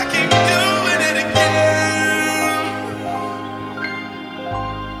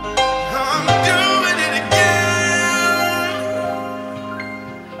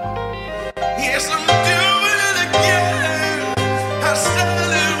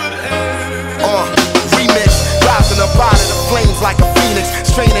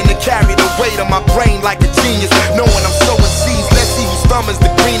training to carry the weight of my brain like a genius. Knowing I'm sowing seeds, let's see whose thumb is the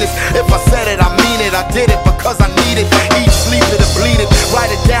greenest. If I said it, I mean it. I did it because I need it. Eat, sleep it, and bleed it.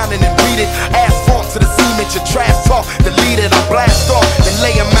 Write it down and then read it. Asphalt to the cement, your trash talk. Delete it, I blast off and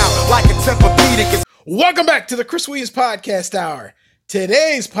lay them out like a Tempur-Pedic. Welcome back to the Chris Williams Podcast Hour.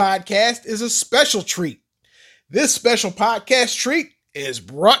 Today's podcast is a special treat. This special podcast treat is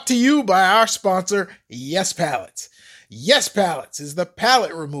brought to you by our sponsor, Yes Pallets. Yes Pallets is the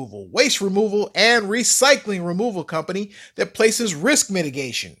pallet removal, waste removal, and recycling removal company that places risk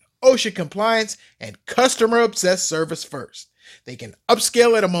mitigation, OSHA compliance, and customer-obsessed service first. They can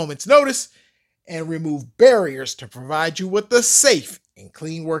upscale at a moment's notice and remove barriers to provide you with a safe and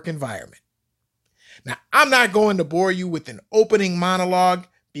clean work environment. Now, I'm not going to bore you with an opening monologue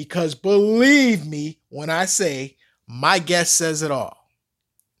because believe me when I say my guest says it all.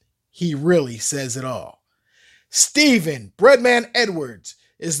 He really says it all. Stephen Breadman Edwards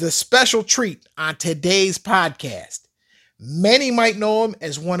is the special treat on today's podcast. Many might know him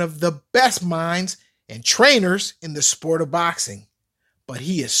as one of the best minds and trainers in the sport of boxing, but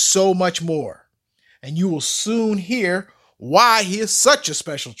he is so much more, and you will soon hear why he is such a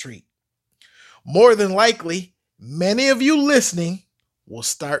special treat. More than likely, many of you listening will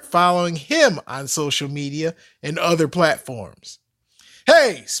start following him on social media and other platforms.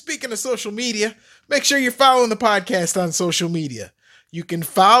 Hey, speaking of social media, make sure you're following the podcast on social media. You can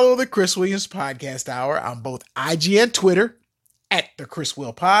follow the Chris Williams Podcast Hour on both IG and Twitter at the Chris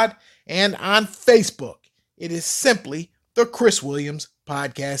Will Pod, and on Facebook. It is simply the Chris Williams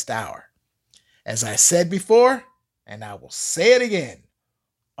Podcast Hour. As I said before, and I will say it again,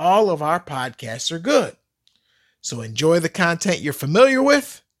 all of our podcasts are good. So enjoy the content you're familiar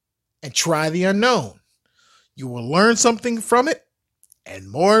with and try the unknown. You will learn something from it, and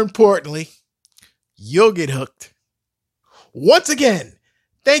more importantly, you'll get hooked. Once again,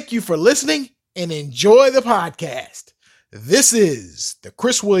 thank you for listening and enjoy the podcast. This is the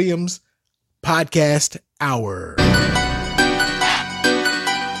Chris Williams Podcast Hour. I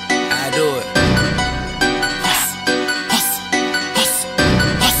do it.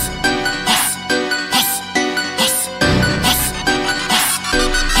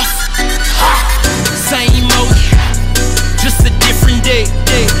 Same old, just a different day.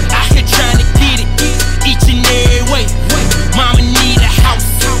 Out here trying to get it each and every way. Mama need a house,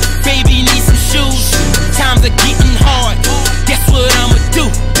 baby need some shoes. Times are getting hard. Guess what I'ma do?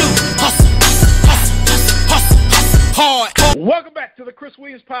 Hustle, hard. Welcome back to the Chris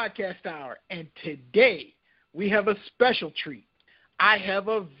Williams Podcast Hour. And today we have a special treat. I have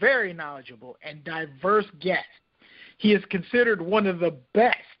a very knowledgeable and diverse guest. He is considered one of the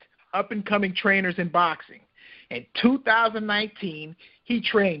best up-and-coming trainers in boxing. In 2019, he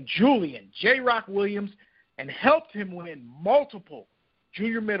trained Julian J Rock Williams and helped him win multiple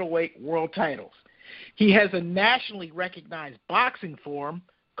junior middleweight world titles. He has a nationally recognized boxing forum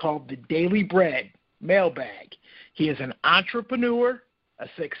called the Daily Bread Mailbag. He is an entrepreneur, a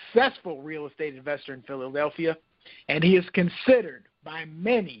successful real estate investor in Philadelphia, and he is considered by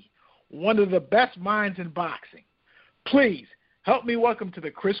many one of the best minds in boxing. Please help me welcome to the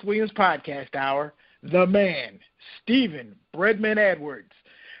Chris Williams Podcast Hour, the man, Stephen Breadman Edwards.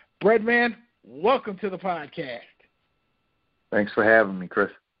 Breadman, welcome to the podcast. Thanks for having me, Chris.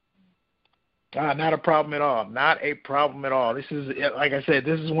 Not a problem at all. Not a problem at all. This is, like I said,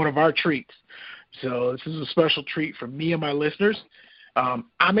 this is one of our treats. So this is a special treat for me and my listeners.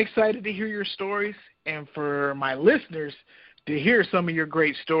 I'm excited to hear your stories and for my listeners to hear some of your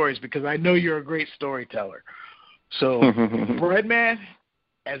great stories because I know you're a great storyteller. So, Breadman,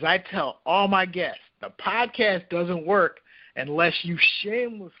 as I tell all my guests, the podcast doesn't work unless you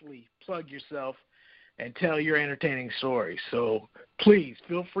shamelessly plug yourself and tell your entertaining stories. So please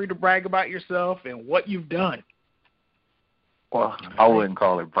feel free to brag about yourself and what you've done. Well, I wouldn't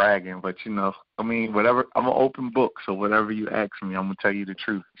call it bragging, but, whatever. I'm an open book, so whatever you ask me, I'm going to tell you the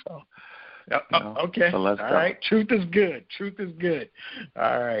truth. So, okay. So let's all go. Right. Truth is good. Truth is good.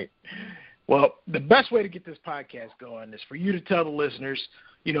 All right. Well, the best way to get this podcast going is for you to tell the listeners,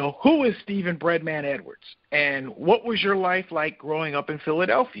 who is Stephen Breadman Edwards, and what was your life like growing up in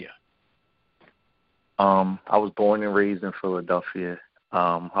Philadelphia? I was born and raised in Philadelphia.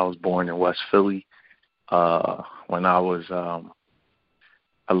 I was born in West Philly. When I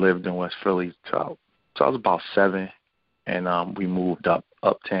lived in West Philly till I was about 7, and we moved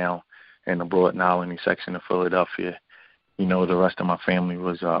uptown in the Broad and Albany section of Philadelphia. The rest of my family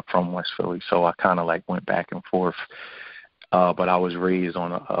was from West Philly, so I kind of went back and forth. But I was raised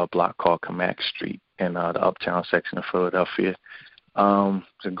on a block called Camac Street in the uptown section of Philadelphia.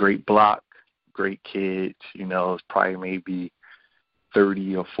 It's a great block, great kids. It's probably maybe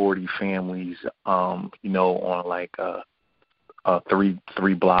 30 or 40 families, you know, on like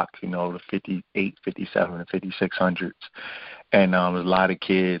three blocks, you know, the 58, 57, and 5600s. And there's a lot of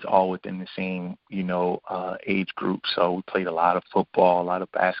kids all within the same, you know, age group. So we played a lot of football, a lot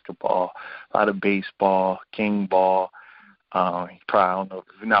of basketball, a lot of baseball, king ball. Probably, I don't know, if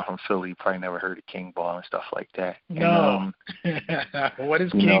you're not from Philly, you probably never heard of king ball and stuff like that. No. And, what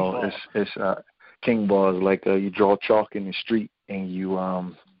is king ball? It's king ball is like you draw chalk in the street and you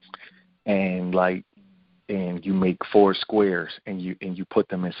and you make 4 squares and you put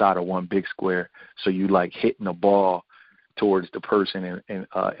them inside of one big square. So you like hitting the ball towards the person and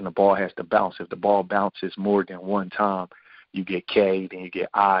the ball has to bounce. If the ball bounces more than one time, you get K, then you get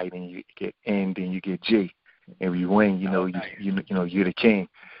I, then you get N, then you get G. And if you win, you know, you're the king.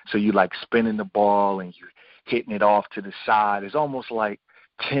 So you like spinning the ball and you hitting it off to the side. It's almost like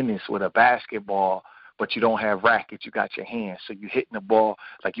tennis with a basketball, but you don't have rackets. You got your hands. So you're hitting the ball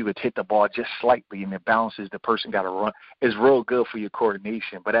like you would hit the ball just slightly and it bounces. The person got to run. It's real good for your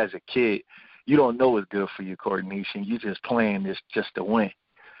coordination. But as a kid, you don't know it's good for your coordination. You're just playing this just to win.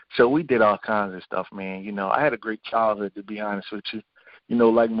 So we did all kinds of stuff, man. You know, I had a great childhood, to be honest with you. You know,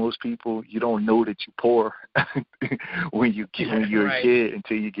 like most people, you don't know that you're poor when you're a kid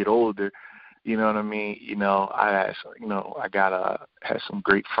until you get older. You know what I mean? You know, I had some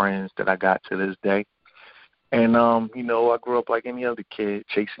great friends that I got to this day. And, you know, I grew up like any other kid,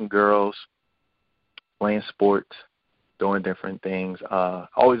 chasing girls, playing sports, doing different things.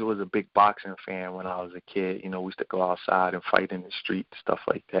 Always was a big boxing fan when I was a kid. You know, we used to go outside and fight in the street, stuff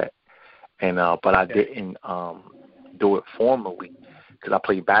like that. And but I didn't do it formally because I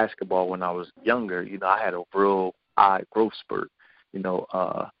played basketball when I was younger. You know, I had a real high growth spurt. You know,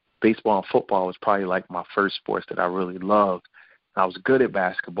 baseball and football was probably like my first sports that I really loved. I was good at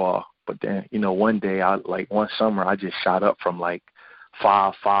basketball, but then, you know, one summer I just shot up from like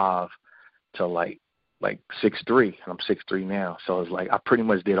 5'5" to like 6'3", and I'm 6'3" now. So it's like I pretty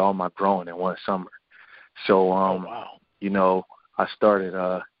much did all my growing in one summer. So wow. You know, I started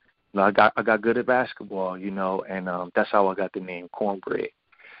you know, I got good at basketball, you know, and that's how I got the name Cornbread.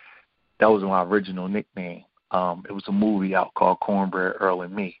 That was my original nickname. It was a movie out called Cornbread, Earl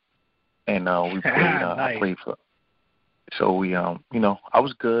and Me. And we played nice. I played for. So we you know, I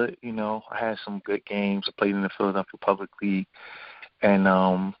was good, you know. I had some good games. I played in the Philadelphia Public League. And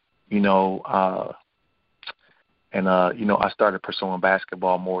you know, you know, I started pursuing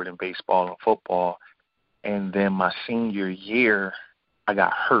basketball more than baseball and football. And then my senior year, I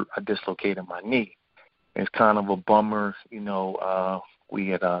got hurt. I dislocated my knee. It's kind of a bummer, you know. We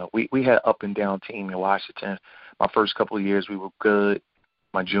had up and down team in Washington. My first couple of years we were good.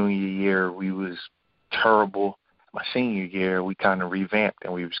 My junior year we was terrible. My senior year we kind of revamped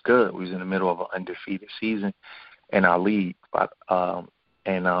and we was good. We was in the middle of an undefeated season in our league. But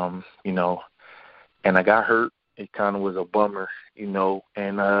you know, and I got hurt. It kind of was a bummer, you know,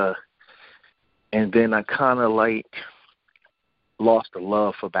 and then I kind of like lost the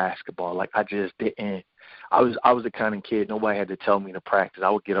love for basketball. Like I just didn't. I was the kind of kid nobody had to tell me to practice. I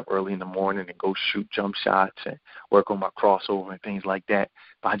would get up early in the morning and go shoot jump shots and work on my crossover and things like that.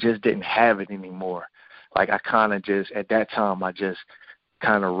 But I just didn't have it anymore. Like I kind of just at that time I just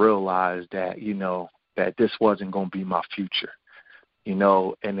kind of realized that, you know, that this wasn't going to be my future. You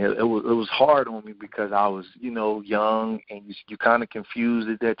know, and it was hard on me because I was, you know, young and you kind of confused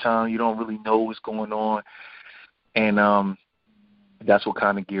at that time. You don't really know what's going on. And that's what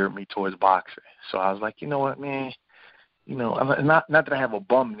kind of geared me towards boxing. So I was like, you know what, man, you know, not that I have a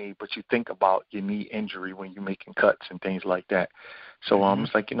bum knee, but you think about your knee injury when you're making cuts and things like that. So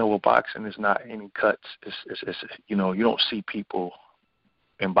it's like, you know, well, boxing is not any cuts. It's you know, you don't see people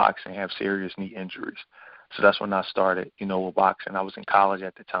in boxing have serious knee injuries. So that's when I started, you know, with boxing. I was in college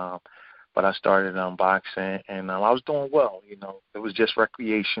at the time, but I started boxing, and I was doing well. You know, it was just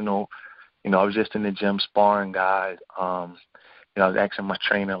recreational. You know, I was just in the gym sparring guys. You know, I was asking my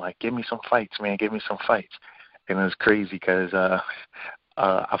trainer, like, give me some fights, man, give me some fights. And it was crazy because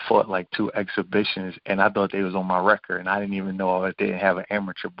I fought like 2 exhibitions, and I thought they was on my record, and I didn't even know I didn't have an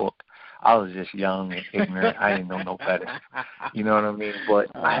amateur book. I was just young and ignorant. I didn't know no better. You know what I mean? But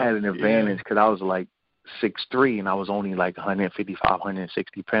I had an advantage because I was like 6'3", and I was only like 155,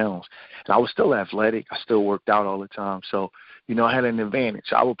 160 pounds. And I was still athletic. I still worked out all the time. So, you know, I had an advantage.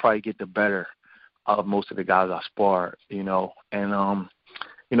 So I would probably get the better of most of the guys I sparred, you know. And,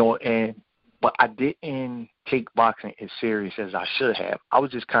 you know, but I didn't take boxing as serious as I should have. I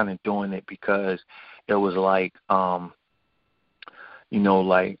was just kind of doing it because it was like, you know,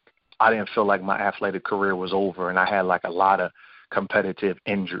 like I didn't feel like my athletic career was over, and I had like a lot of competitive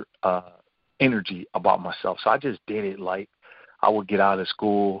energy about myself. So I just did it like I would get out of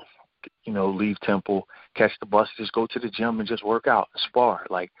school, leave Temple, catch the bus, just go to the gym and just work out, spar.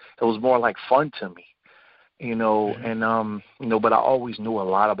 Like, it was more like fun to me, but I always knew a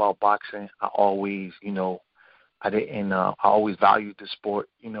lot about boxing. I always, I always valued the sport.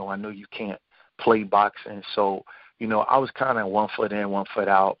 I know you can't play boxing. So, I was kind of 1 foot in, 1 foot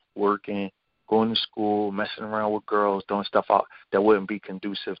out, working, going to school, messing around with girls, doing stuff out that wouldn't be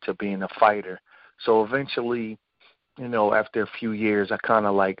conducive to being a fighter. So eventually, after a few years, I kind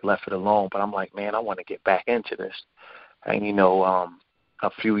of like left it alone. But I'm like, man, I want to get back into this. And, a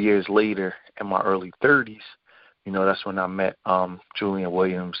few years later, in my early 30s, that's when I met Julian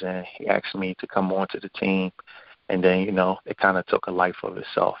Williams, and he asked me to come on to the team. And then, it kind of took a life of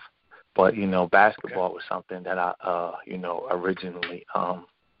itself. But, basketball was something that I, originally,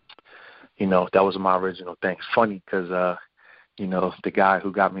 that was my original thing. It's funny because, the guy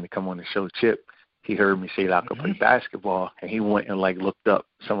who got me to come on the show, Chip, he heard me say that I could play basketball, and he went and, looked up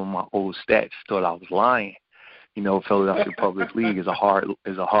some of my old stats, thought I was lying. Philadelphia Public League is a hard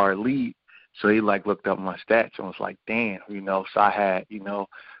league. So he, looked up my stats and was like, damn, so I had,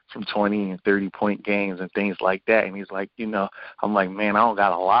 some 20 and 30-point games and things like that. And he's like, I'm like, man, I don't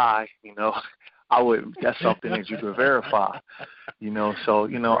got to lie, that's something that you can verify, So,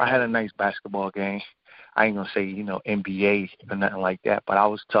 I had a nice basketball game. I ain't going to say, NBA or nothing like that, but I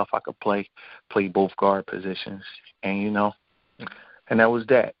was tough. I could play both guard positions. And, and that was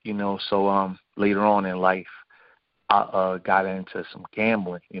that, So later on in life, I got into some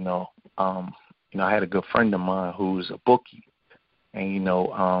gambling, I had a good friend of mine who was a bookie. And,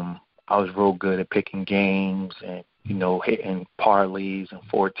 I was real good at picking games and, hitting parlays and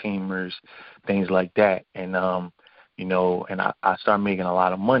 4-teamers, things like that. And, and I started making a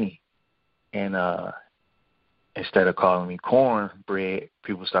lot of money. And instead of calling me cornbread,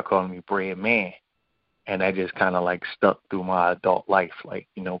 people start calling me bread man. And that just kind of stuck through my adult life.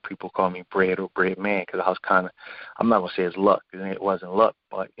 People call me bread or bread man because I was I'm not going to say it's luck, because it wasn't luck,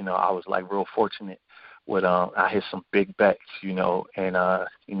 but, I was real fortunate with, I hit some big bets, and, their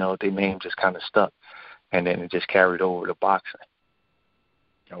name just kind of stuck. And then it just carried over to boxing.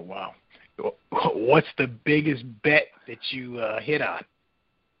 Oh, wow. What's the biggest bet that you hit on?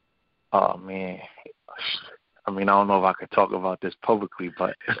 Oh, man. I don't know if I could talk about this publicly,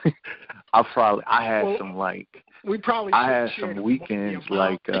 but I had some we probably I had some weekends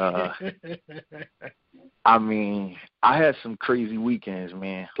I had some crazy weekends,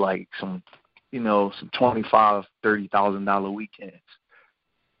 man. Some some $25,000-$30,000 weekends.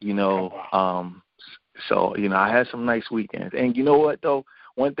 So I had some nice weekends. And you know what though?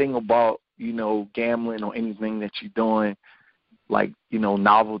 One thing about gambling or anything that you're doing,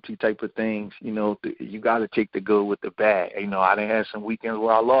 novelty type of things, you got to take the good with the bad. I done had some weekends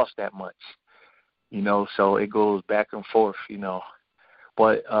where I lost that much, so it goes back and forth,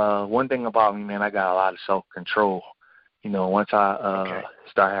 But one thing about me, man, I got a lot of self-control. Once I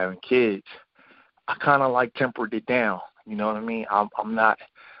start having kids, I kind of tempered it down. You know what I mean? I'm not,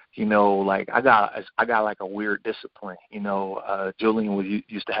 I got a weird discipline. Julian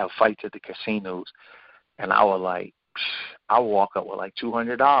used to have fights at the casinos, and I would I would walk up with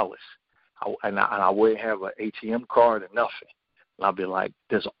 $200, and I wouldn't have an ATM card or nothing. And I'd be like,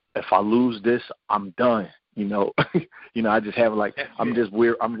 if I lose this, I'm done. I just have I'm just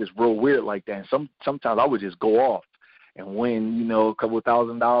weird. I'm just real weird like that. And sometimes I would just go off and win, a couple of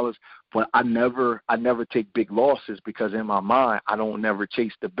 $1,000. But I never take big losses because in my mind I don't never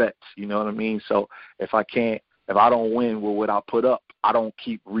chase the bets. You know what I mean? So if I don't win with what I put up, I don't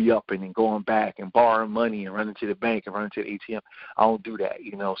keep re-upping and going back and borrowing money and running to the bank and running to the ATM. I don't do that,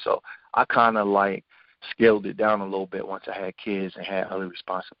 So I kind of scaled it down a little bit once I had kids and had other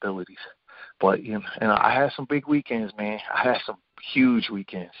responsibilities. But, I had some big weekends, man. I had some huge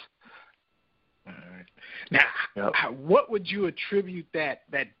weekends. All right. Now, what would you attribute that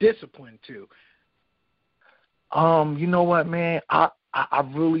discipline to? You know what, man? I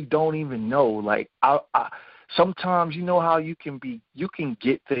really don't even know. Sometimes how you can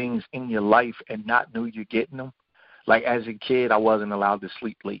get things in your life and not know you're getting them. As a kid, I wasn't allowed to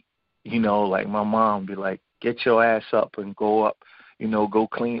sleep late. My mom would be like, get your ass up and go up, go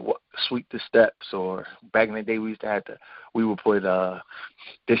clean, sweep the steps. Or back in the day, we would put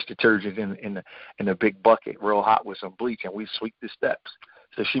dish detergent in a big bucket, real hot with some bleach, and we'd sweep the steps.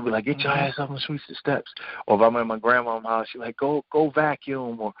 So she'd be like, get your ass up and sweep the steps. Or if I'm at my grandma's house, she'd be like, go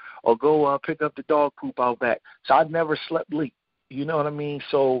vacuum or go pick up the dog poop out back. So I'd never slept late. You know what I mean?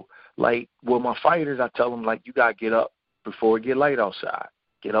 So, with my fighters, I tell them, you got to get up before it get light outside.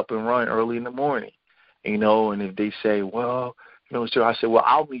 Get up and run early in the morning. And if they say, so I said, well,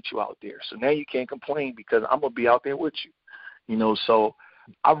 I'll meet you out there. So now you can't complain because I'm going to be out there with you. So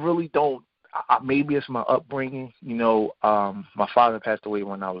I really don't. Maybe it's my upbringing. My father passed away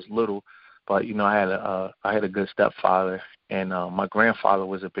when I was little, but I had a good stepfather, and my grandfather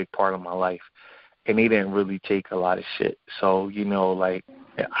was a big part of my life, and he didn't really take a lot of shit. So I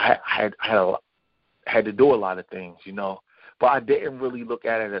had to do a lot of things, but I didn't really look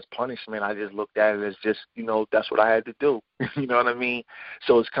at it as punishment. I just looked at it as just, that's what I had to do. You know what I mean?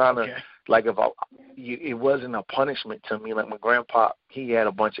 So it's kind of like it wasn't a punishment to me. Like my grandpa, he had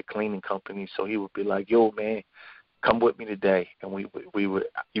a bunch of cleaning companies, so he would be like, yo, man, come with me today, and we would,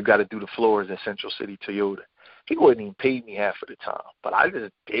 you got to do the floors at Central City Toyota. He wouldn't even pay me half of the time, but I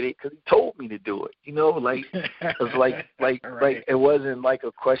just did it because he told me to do it. It was like it wasn't like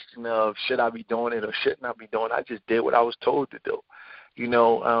a question of should I be doing it or shouldn't I be doing it. I just did what I was told to do.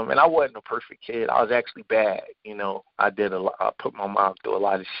 And I wasn't a perfect kid. I was actually bad. I did a lot. I put my mom through a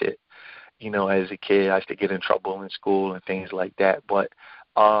lot of shit. As a kid, I used to get in trouble in school and things like that. But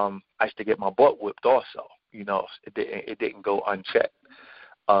I used to get my butt whipped also. It didn't go unchecked.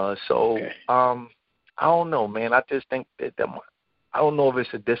 I don't know, man. I just think that I don't know if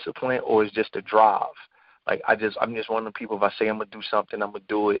it's a discipline or it's just a drive. Like I'm just one of the people. If I say I'm gonna do something, I'm gonna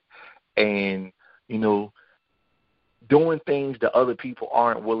do it. And doing things that other people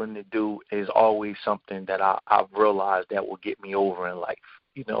aren't willing to do is always something that I've realized that will get me over in life.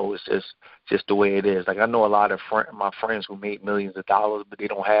 It's just the way it is. Like I know a lot of my friends who made millions of dollars, but they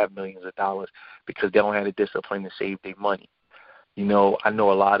don't have millions of dollars because they don't have the discipline to save their money. I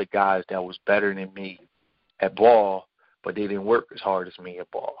know a lot of guys that was better than me at ball, but they didn't work as hard as me at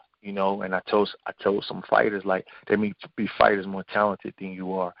ball. And I told some fighters, like, there may be fighters more talented than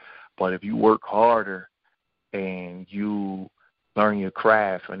you are, but if you work harder and you learn your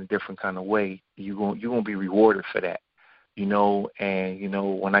craft in a different kind of way, you're gonna be rewarded for that. And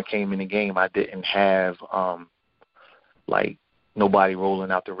when I came in the game, I didn't have like nobody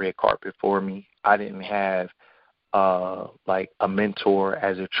rolling out the red carpet for me. I didn't have like a mentor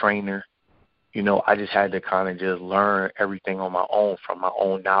as a trainer. I just had to kind of just learn everything on my own from my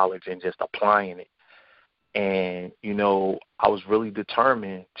own knowledge and just applying it. And, I was really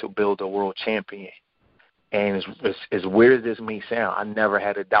determined to build a world champion. And as weird as this may sound, I never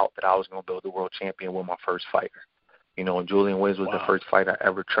had a doubt that I was going to build a world champion with my first fighter. And Julian Williams was the first fighter I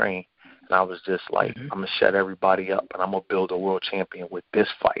ever trained. And I was just like, I'm going to shut everybody up and I'm going to build a world champion with this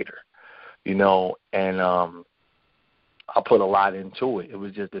fighter, and I put a lot into it. It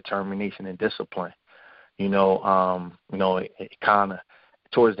was just determination and discipline. It kind of,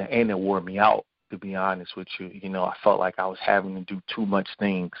 towards the end, it wore me out, to be honest with you. I felt like I was having to do too much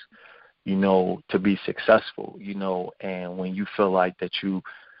things, to be successful, and when you feel like that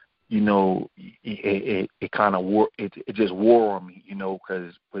it kind of wore, it just wore on me,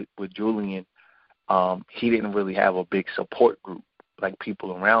 because with Julian, he didn't really have a big support group, like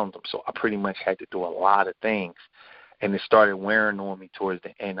people around him. So I pretty much had to do a lot of things. And it started wearing on me towards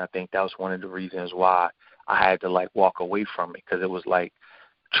the end. I think that was one of the reasons why I had to, walk away from it, because it was like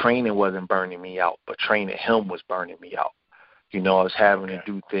training wasn't burning me out, but training him was burning me out. I was having to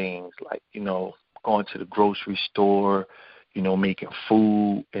do things like, going to the grocery store, making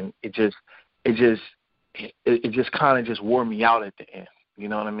food, and it just kind of just wore me out at the end. You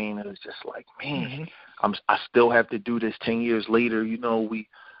know what I mean? It was just like, man, I still have to do this 10 years later. We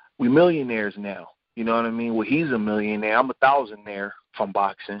millionaires now. You know what I mean? Well, he's a millionaire. I'm a thousandaire from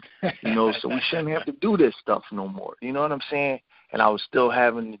boxing, so we shouldn't have to do this stuff no more. You know what I'm saying? And I was still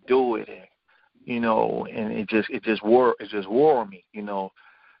having to do it, and it just wore on me,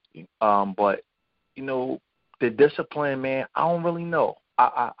 but, the discipline, man, I don't really know.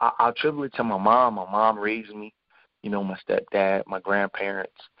 I attribute it to my mom. My mom raised me, my stepdad, my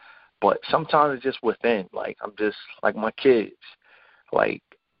grandparents, but sometimes it's just within. Like, I'm just like my kids, like,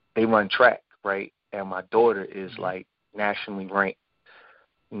 they run track, right? And my daughter is, like, nationally ranked.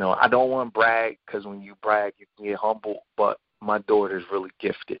 I don't want to brag, because when you brag, you can get humble, but my daughter is really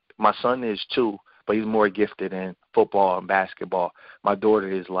gifted. My son is too, but he's more gifted in football and basketball. My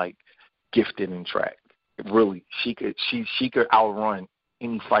daughter is, like, gifted in track. Really, she could outrun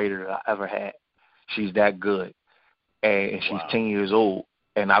any fighter that I ever had. She's that good. And she's 10 years old,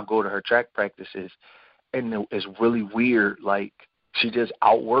 and I go to her track practices, and it's really weird. Like, she just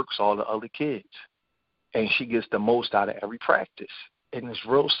outworks all the other kids, and she gets the most out of every practice. And it's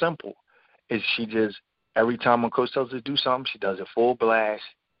real simple. She just, every time my coach tells her to do something, she does it full blast.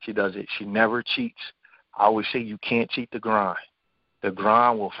 She does it. She never cheats. I always say you can't cheat the grind. The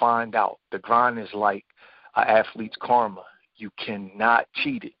grind will find out. The grind is like an athlete's karma. You cannot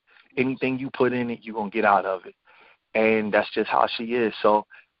cheat it. Anything you put in it, you're going to get out of it. And that's just how she is. So,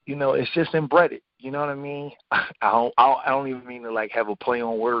 it's just inbred. You know what I mean? I don't even mean to like have a play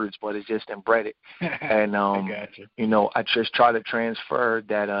on words, but it's just embedded. And I gotcha. you know, I just try to transfer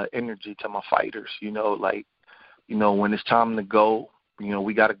that energy to my fighters. You know, like, you know, when it's time to go, you know,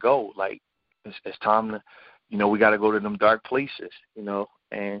 we got to go. Like, it's time to, you know, we got to go to them dark places. You know,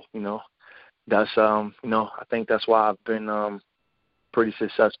 and you know, that's you know, I think that's why I've been pretty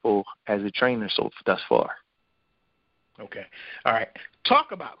successful as a trainer thus far. Okay. All right.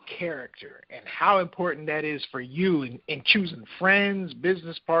 Talk about character and how important that is for you in choosing friends,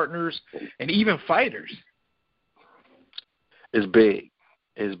 business partners, and even fighters. It's big.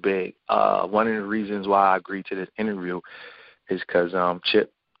 It's big. One of the reasons why I agreed to this interview is because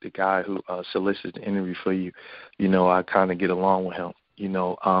Chip, the guy who solicits the interview for you, you know, I kind of get along with him. You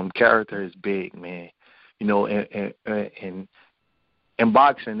know, character is big, man. You know, in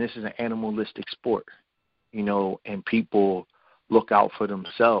boxing, this is an animalistic sport. You know, and people look out for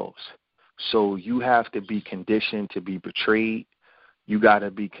themselves. So you have to be conditioned to be betrayed. You got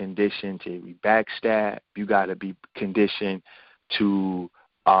to be conditioned to be backstabbed. You got to be conditioned to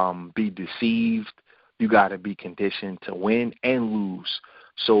be deceived. You got to be conditioned to win and lose.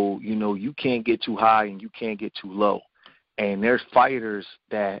 So, you know, you can't get too high and you can't get too low. And there's fighters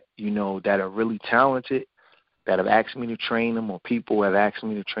that, you know, that are really talented, that have asked me to train them, or people have asked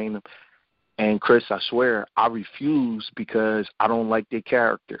me to train them. And, Chris, I swear, I refuse because I don't like their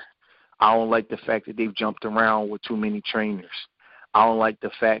character. I don't like the fact that they've jumped around with too many trainers. I don't like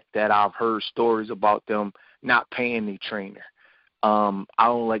the fact that I've heard stories about them not paying their trainer. I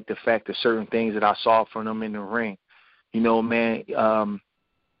don't like the fact that certain things that I saw from them in the ring. You know, man,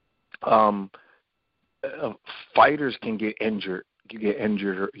 fighters can get injured. You get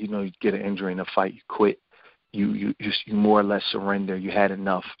injured, or, you know, you get an injury in a fight, you quit. You more or less surrender. You had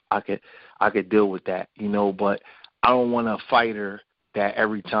enough. I could deal with that, you know, but I don't want a fighter that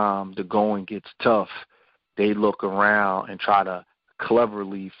every time the going gets tough, they look around and try to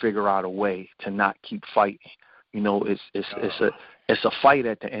cleverly figure out a way to not keep fighting. You know, it's a fight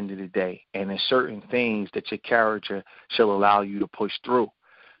at the end of the day, and there's certain things that your character shall allow you to push through.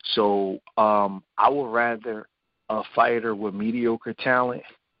 So I would rather a fighter with mediocre talent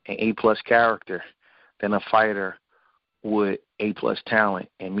and A+ character than a fighter with A+ talent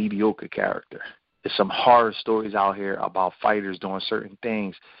and mediocre character. There's some horror stories out here about fighters doing certain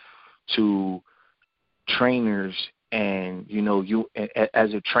things to trainers, and, you know, you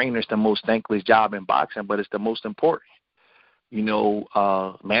as a trainer, it's the most thankless job in boxing, but it's the most important. You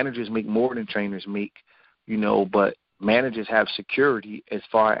know, managers make more than trainers make, you know, but managers have security as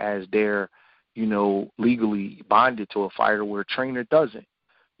far as they're, you know, legally bonded to a fighter, where a trainer doesn't.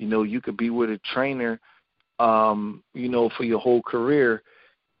 You know, you could be with a trainer, you know, for your whole career,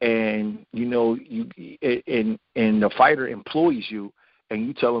 and, you know, and the fighter employs you, and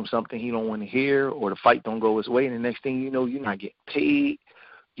you tell him something he don't want to hear, or the fight don't go his way, and the next thing you know, you're not getting paid,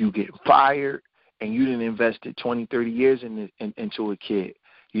 you get fired, and you didn't invested 20, 30 years into a kid,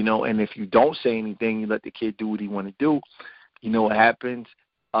 you know. And if you don't say anything, you let the kid do what he want to do, you know what happens?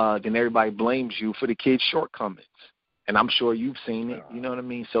 Then everybody blames you for the kid's shortcomings. And I'm sure you've seen it, you know what I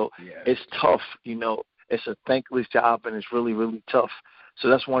mean? So It's tough, you know. It's a thankless job, and it's really, really tough. So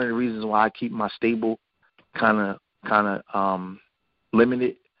that's one of the reasons why I keep my stable kind of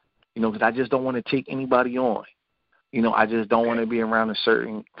limited, you know, because I just don't want to take anybody on. You know, I just don't want to be around a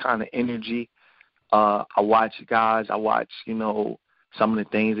certain kind of energy. I watch guys, you know, some of the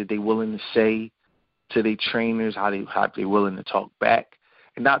things that they're willing to say to their trainers, how they're willing to talk back.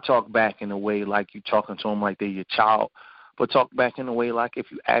 And not talk back in a way like you talking to them like they're your child, but talk back in a way like if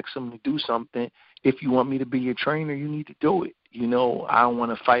you ask them to do something, if you want me to be your trainer, you need to do it. You know, I don't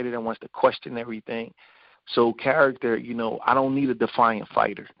want a fighter that wants to question everything. So character, you know, I don't need a defiant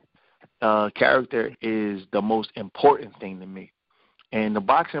fighter. Character is the most important thing to me. And the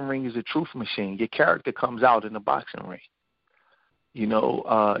boxing ring is a truth machine. Your character comes out in the boxing ring. You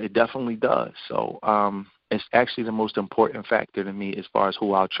know, it definitely does. So it's actually the most important factor to me as far as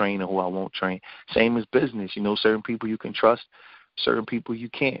who I'll train and who I won't train. Same as business. You know, certain people you can trust, certain people you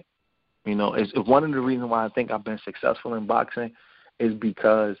can't. You know, it's one of the reasons why I think I've been successful in boxing is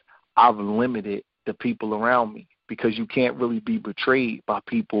because I've limited the people around me, because you can't really be betrayed by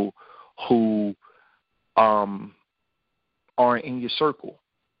people who aren't in your circle.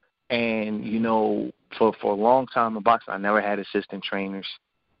 And, you know, for a long time in boxing, I never had assistant trainers.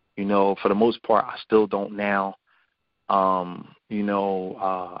 You know, for the most part, I still don't now. You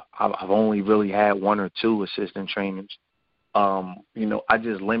know, I've only really had 1 or 2 assistant trainers. You know, I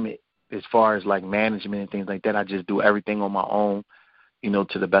just limit as far as like management and things like that. I just do everything on my own, you know,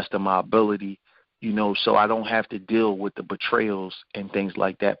 to the best of my ability. you know, so I don't have to deal with the betrayals and things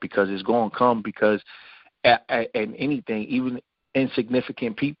like that, because it's going to come. Because and anything, even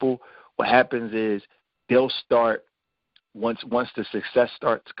insignificant people, what happens is they'll start, once the success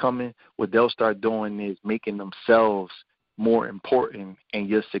starts coming, what they'll start doing is making themselves more important in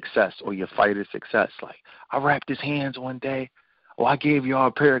your success or your fighter's success. Like, I wrapped his hands one day, or I gave y'all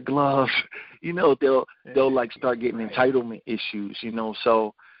a pair of gloves. You know, they'll like start getting entitlement issues, you know.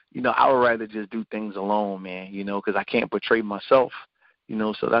 So, you know, I would rather just do things alone, man, you know, because I can't betray myself, you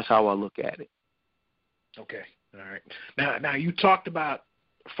know. So that's how I look at it. Okay. All right. Now you talked about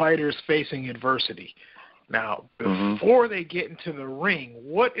fighters facing adversity. Now, before they get into the ring,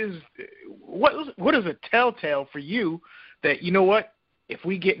 what is a telltale for you that, you know what, if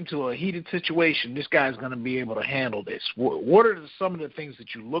we get into a heated situation, this guy's going to be able to handle this? What are some of the things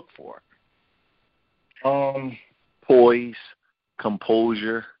that you look for? Poise,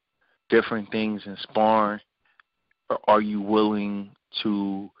 composure, different things in sparring. Are you willing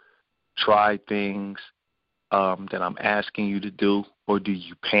to try things that I'm asking you to do, or do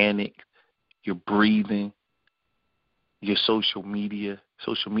you panic? Your breathing, your social media.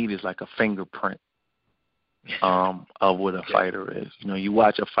 Social media is like a fingerprint of what a fighter is. You know, you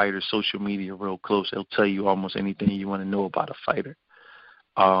watch a fighter's social media real close, it'll tell you almost anything you want to know about a fighter.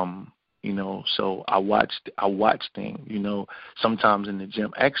 You know, so I watch things, you know, sometimes in the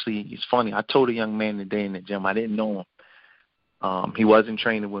gym. Actually, it's funny. I told a young man today in the gym, I didn't know him. He wasn't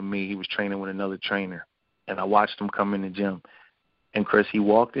training with me. He was training with another trainer. And I watched him come in the gym. And, Chris, he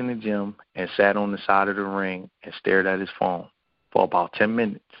walked in the gym and sat on the side of the ring and stared at his phone for about 10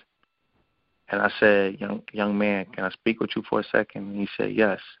 minutes. And I said, young man, can I speak with you for a second? And he said,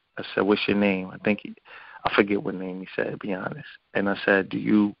 yes. I said, what's your name? I forget what name he said, to be honest. And I said, do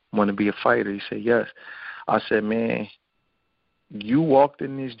you want to be a fighter? He said, yes. I said, man, you walked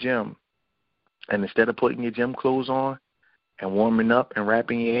in this gym, and instead of putting your gym clothes on and warming up and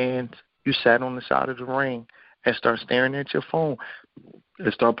wrapping your hands, you sat on the side of the ring and start staring at your phone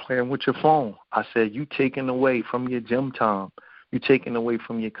and start playing with your phone. I said, you taking away from your gym time. You taking away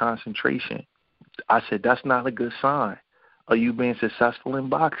from your concentration. I said, that's not a good sign of you being successful in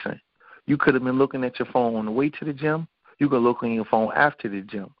boxing. You could have been looking at your phone on the way to the gym. You could look on your phone after the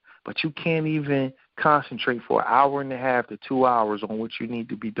gym. But you can't even concentrate for an hour and a half to 2 hours on what you need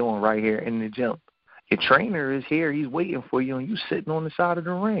to be doing right here in the gym. Your trainer is here. He's waiting for you, and you sitting on the side of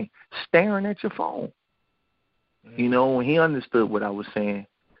the ring staring at your phone. You know, when he understood what I was saying.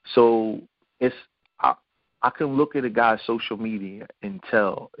 So I can look at a guy's social media and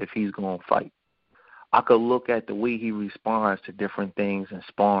tell if he's going to fight. I could look at the way he responds to different things in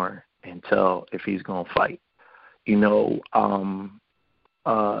sparring and tell if he's going to fight. You know,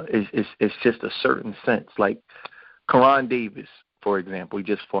 it's just a certain sense. Like Karan Davis, for example, he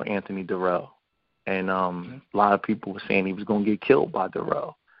just fought Anthony Durrell. And a lot of people were saying he was going to get killed by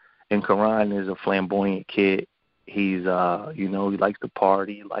Durrell. And Karan is a flamboyant kid. He's, you know, he likes to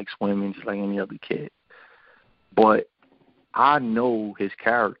party, he likes women just like any other kid. But I know his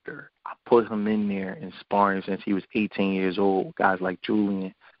character. I put him in there in sparring since he was 18 years old. Guys like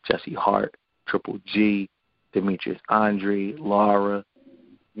Julian, Jesse Hart, Triple G, Demetrius Andre, Lara.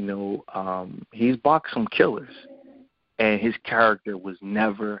 You know, he's boxed some killers. And his character was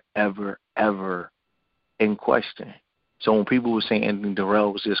never, ever, ever in question. So when people were saying Anthony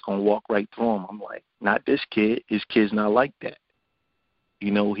Durrell was just going to walk right through him, I'm like, not this kid. His kid's not like that.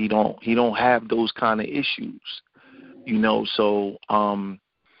 You know, he don't have those kind of issues. You know, so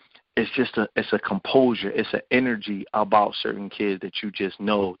it's a composure, it's an energy about certain kids that you just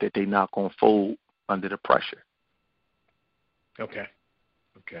know that they're not going to fold under the pressure. Okay.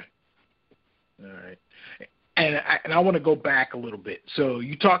 All right. And I want to go back a little bit. So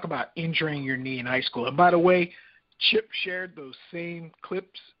you talk about injuring your knee in high school. And by the way, Chip shared those same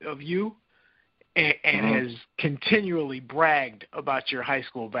clips of you and has continually bragged about your high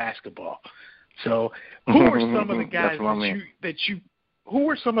school basketball. So who are some of the guys who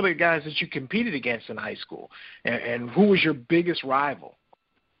were some of the guys that you competed against in high school? And who was your biggest rival?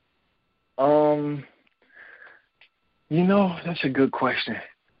 You know, that's a good question.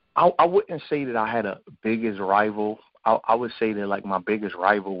 I wouldn't say that I had a biggest rival. I would say that, like, my biggest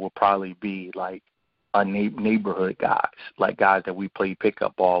rival would probably be, like, a neighborhood guys, like guys that we played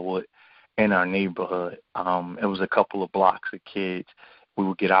pickup ball with in our neighborhood. It was a couple of blocks of kids. We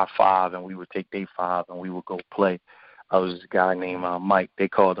would get our 5, and we would take their 5, and we would go play. I was a guy named Mike. They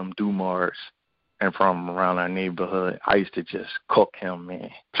called him Dumars, and from around our neighborhood. I used to just cook him, man.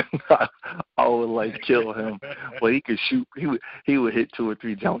 I would, like, kill him. But he could shoot. He would hit 2 or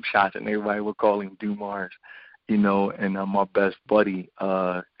 3 jump shots, and everybody would call him Dumars. and my best buddy,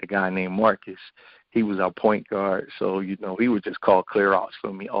 a guy named Marcus, he was our point guard. So, he would just call clear outs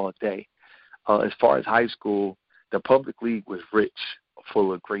for me all day. As far as high school, the public league was rich,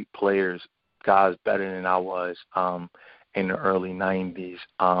 full of great players, guys better than I was in the early 90s.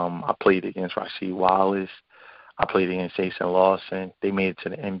 I played against Rasheed Wallace. I played against Jason Lawson. They made it to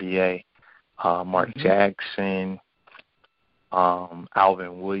the NBA. Mark Jackson,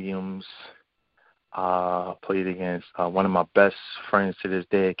 Alvin Williams. Played against one of my best friends to this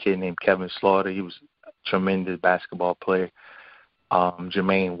day, a kid named Kevin Slaughter. He was a tremendous basketball player.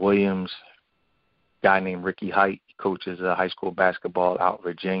 Jermaine Williams, guy named Ricky Height, he coaches high school basketball out in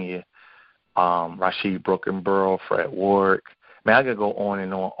Virginia. Rasheed Brookenborough, Fred Warwick. Man, I could go on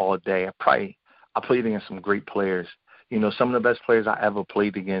and on all day. I played against some great players. Some of the best players I ever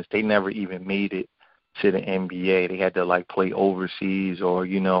played against, they never even made it to the NBA. They had to, play overseas or,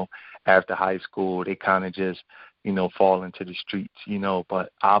 after high school, they kind of just, fall into the streets,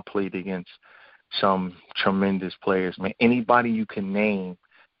 But I played against some tremendous players, man. Anybody you can name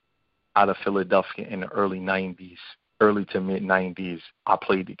out of Philadelphia in the early 90s, early to mid-90s, I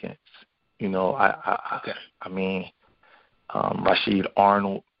played against. Rasheed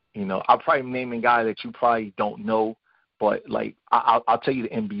Arnold, I'm probably naming guys that you probably don't know, but, I'll tell you the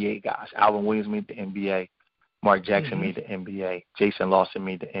NBA guys. Alvin Williams made the NBA. Mark Jackson made the NBA. Jason Lawson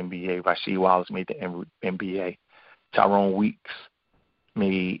made the NBA. Rasheed Wallace made the NBA. Tyrone Weeks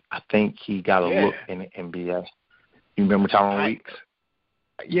I think he got a look in the NBA. You remember Tyrone Weeks?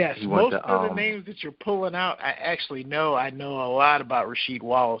 Yes, most of the names that you're pulling out, I actually know. I know a lot about Rasheed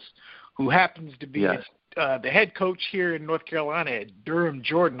Wallace, who happens to be the head coach here in North Carolina at Durham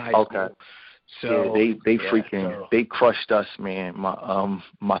Jordan High School. So they crushed us, man.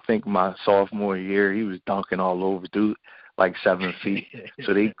 I think my sophomore year, he was dunking all over, dude, 7 feet.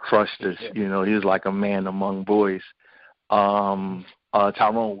 So they crushed us. He was like a man among boys. Tyrone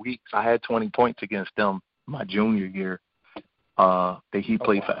Weeks, I had 20 points against them my junior year. He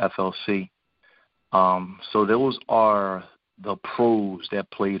played for FLC. So those are the pros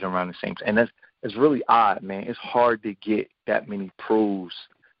that played around the same time. And it's really odd, man. It's hard to get that many pros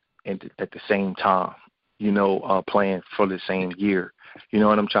at the same time, playing for the same year. You know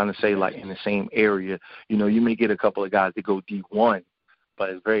what I'm trying to say? In the same area. You may get a couple of guys that go D1, but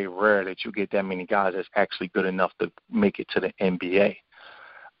it's very rare that you get that many guys that's actually good enough to make it to the NBA.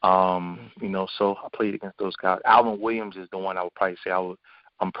 So I played against those guys. Alvin Williams is the one I would probably say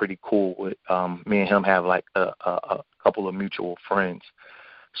I'm pretty cool with. Me and him have a couple of mutual friends.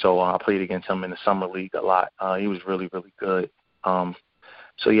 So I played against him in the summer league a lot. He was really, really good. I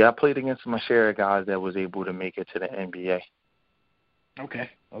played against my share of guys that was able to make it to the NBA. Okay.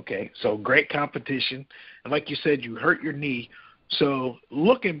 So great competition. And like you said, you hurt your knee. So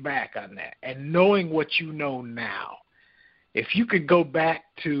looking back on that and knowing what you know now, if you could go back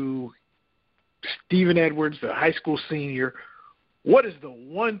to Stephen Edwards, the high school senior, what is the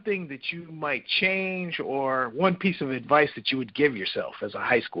one thing that you might change or one piece of advice that you would give yourself as a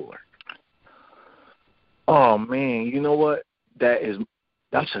high schooler? Oh, man, you know what?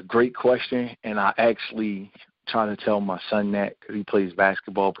 That's a great question, and I actually try to tell my son that because he plays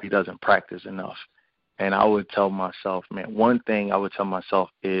basketball, but he doesn't practice enough. And I would tell myself, man, one thing I would tell myself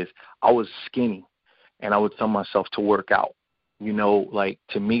is I was skinny, and I would tell myself to work out.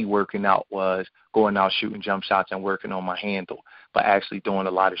 To me, working out was going out shooting jump shots and working on my handle, but actually doing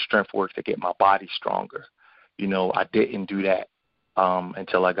a lot of strength work to get my body stronger. I didn't do that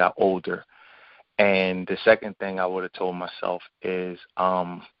until I got older. And the second thing I would have told myself is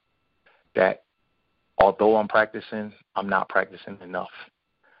that although I'm practicing, I'm not practicing enough.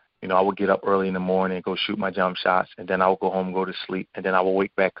 I would get up early in the morning and go shoot my jump shots, and then I would go home and go to sleep, and then I would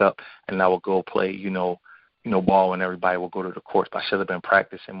wake back up and I would go play, ball, and everybody would go to the courts. But I should have been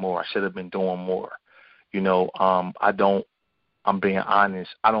practicing more. I should have been doing more. I'm being honest,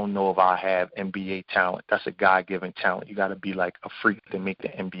 I don't know if I have NBA talent. That's a God-given talent. You got to be like a freak to make the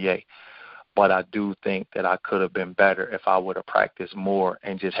NBA. But I do think that I could have been better if I would have practiced more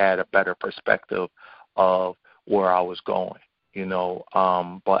and just had a better perspective of where I was going,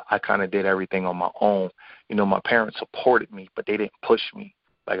 But I kind of did everything on my own. My parents supported me, but they didn't push me.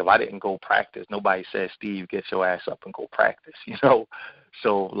 If I didn't go practice, nobody said, Steve, get your ass up and go practice, So,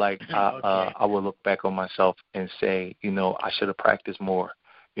 I would look back on myself and say, I should have practiced more.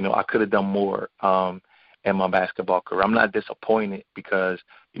 I could have done more in my basketball career. I'm not disappointed because,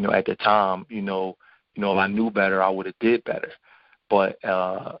 at the time, if I knew better, I would have did better. But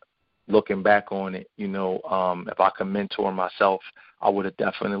looking back on it, if I could mentor myself, I would have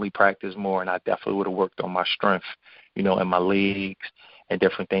definitely practiced more, and I definitely would have worked on my strength, in my legs and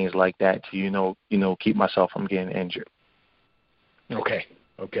different things like that to keep myself from getting injured. Okay.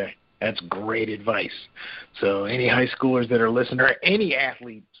 That's great advice. So any high schoolers that are listening, or any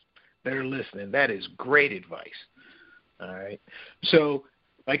athletes that are listening, that is great advice. All right. So,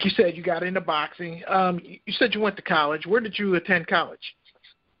 like you said, you got into boxing. You said you went to college. Where did you attend college?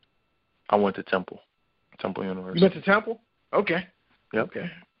 I went to Temple University. You went to Temple? Okay. Yep.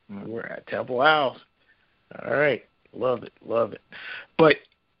 Okay. We're at Temple Owls. All right. Love it. But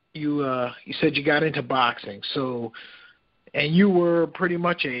you said you got into boxing. So, and you were pretty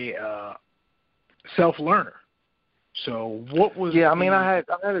much a self-learner. So what was? Yeah, I mean, I had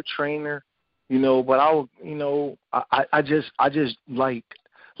a trainer, but I just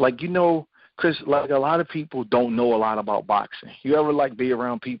Chris, like a lot of people don't know a lot about boxing. You ever be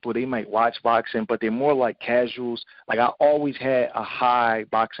around people, they might watch boxing, but they're more like casuals. Like I always had a high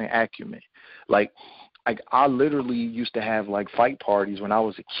boxing acumen. Like I literally used to have fight parties when I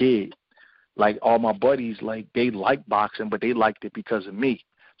was a kid. Like all my buddies, they liked boxing, but they liked it because of me.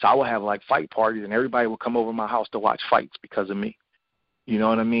 So I would have fight parties, and everybody would come over my house to watch fights because of me. You know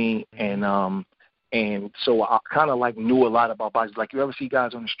what I mean? And so I kind of knew a lot about boxing. Like you ever see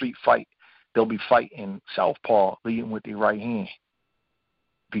guys on the street fight, they'll be fighting southpaw, leading with their right hand,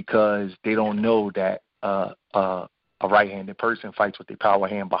 because they don't know that a right-handed person fights with their power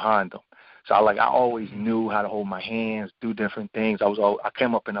hand behind them. So I always knew how to hold my hands, do different things. I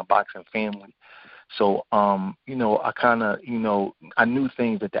came up in a boxing family. So, I kind of, I knew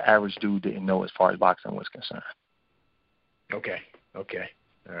things that the average dude didn't know as far as boxing was concerned. Okay. All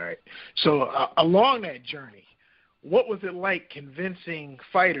right. So along that journey, what was it like convincing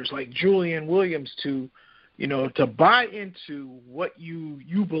fighters like Julian Williams to buy into what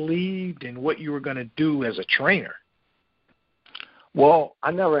you believed and what you were going to do as a trainer? Well,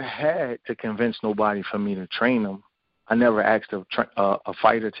 I never had to convince nobody for me to train them. I never asked a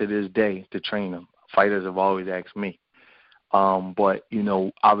fighter to this day to train them. Fighters have always asked me. But,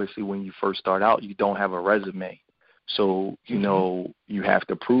 obviously when you first start out, you don't have a resume. So, you have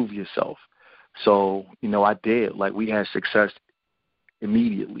to prove yourself. So, I did. We had success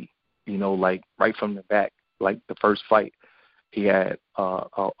immediately, right from the back. The first fight, he had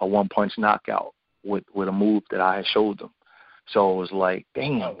a one-punch knockout with a move that I had showed him. So it was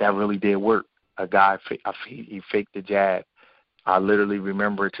damn, that really did work. A guy, he faked the jab. I literally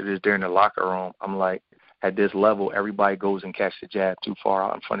remember it to this day in the locker room. I'm at this level, everybody goes and catch the jab too far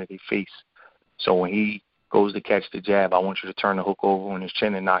out in front of their face. So when he goes to catch the jab, I want you to turn the hook over on his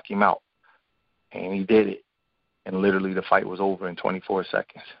chin and knock him out. And he did it. And literally the fight was over in 24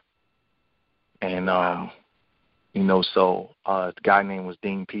 seconds. And, the guy name was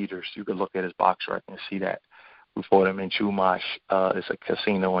Dean Peters. You could look at his box record and see that. We fought him in Chumash. It's a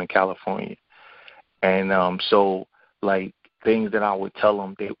casino in California. And things that I would tell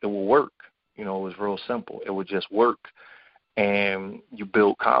them, it would work. It was real simple. It would just work. And you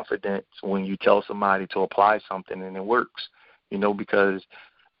build confidence when you tell somebody to apply something and it works, because,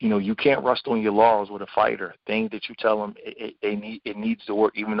 you can't rest on your laurels with a fighter. Things that you tell them, it needs to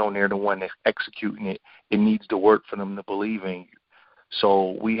work. Even though they're the one that's executing it, it needs to work for them to believe in you.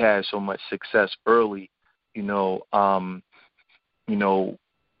 So we had so much success early. I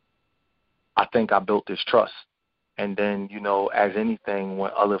think I built this trust. And then, as anything,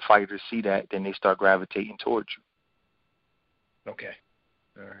 when other fighters see that, then they start gravitating towards you. Okay.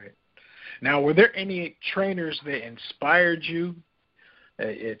 All right. Now, were there any trainers that inspired you,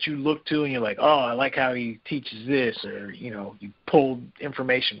 that you looked to and you're like, oh, I like how he teaches this, or, you pulled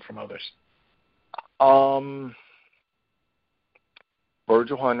information from others?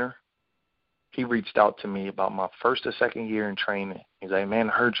 Virgil Hunter. He reached out to me about my first or second year in training. He's like, man,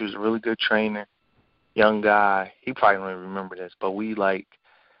 I heard you was a really good trainer, young guy. He probably don't even remember this, but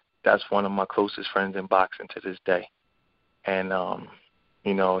that's one of my closest friends in boxing to this day. And,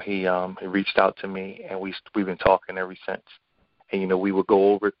 he reached out to me, and we've been talking ever since. And, we would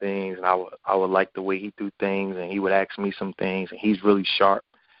go over things, and I would like the way he do things, and he would ask me some things, and he's really sharp.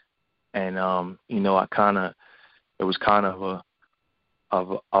 And, it was kind of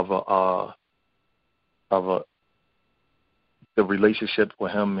the relationship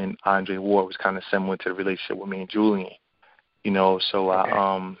with him and Andre Ward was kind of similar to the relationship with me and Julian, So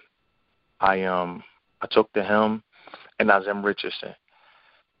okay. I took to him and Nazem Richardson.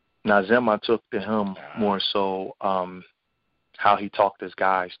 Nazem, I took to him more so how he talked his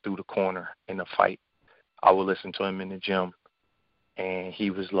guys through the corner in the fight. I would listen to him in the gym, and he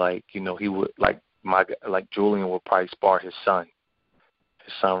was he would Julian would probably spar his son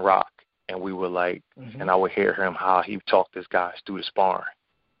Rock. And we were and I would hear him how he talked his guys through the sparring.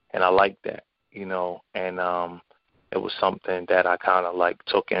 And I liked that, And it was something that I kind of like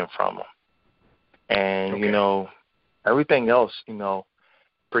took in from him. And, Okay. you know, everything else, you know,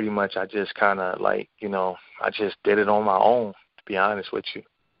 pretty much I just kind of like, you know, I just did it on my own, to be honest with you.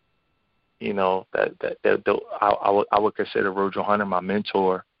 You know, I would consider Rojo Hunter my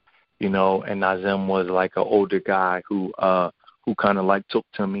mentor, you know, and Nazem was like an older guy who kind of like took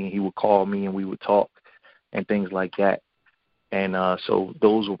to me. He would call me and we would talk and things like that. And so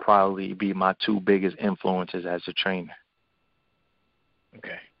those will probably be my two biggest influences as a trainer.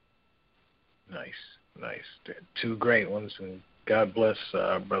 Okay. Nice. Two great ones, and God bless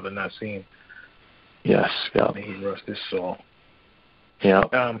Brother Nassim. Yes, yeah. May he rest his soul.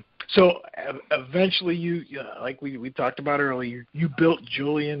 Yeah. So eventually, you like we talked about earlier, you built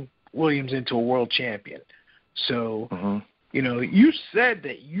Julian Williams into a world champion. So you know, you said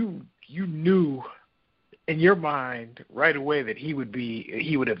that you knew in your mind right away that he would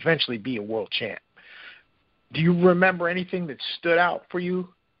eventually be a world champ. Do you remember anything that stood out for you?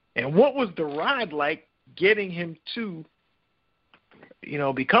 And what was the ride like getting him to, you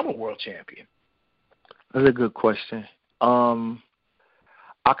know, become a world champion? That's a good question.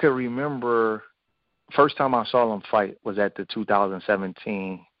 I could remember first time I saw him fight was at the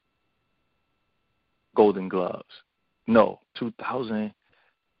 2017 Golden Gloves. No, 2000.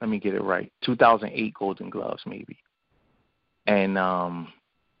 Let me get it right. 2008 Golden Gloves, maybe. And I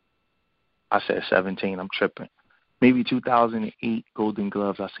said 17. I'm tripping. Maybe 2008 Golden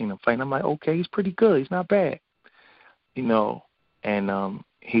Gloves. I seen him fight. And I'm like, okay, he's pretty good. He's not bad, you know. And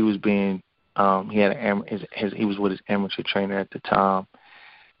he was being, he had he was with his amateur trainer at the time.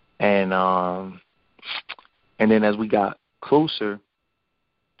 And then as we got closer,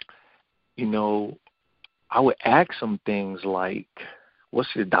 you know, I would ask him things like,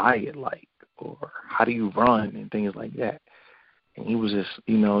 what's your diet like? Or how do you run? And things like that. And he was just,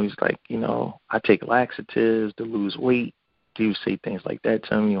 you know, he's like, you know, I take laxatives to lose weight. He would say things like that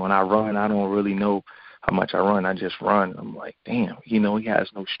to me. When I run, I don't really know how much I run. I just run. I'm like, damn, you know, he has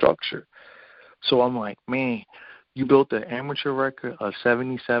no structure. So I'm like, man, you built the amateur record of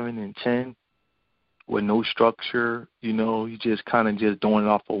 77-10 with no structure. You know, you just kind of just doing it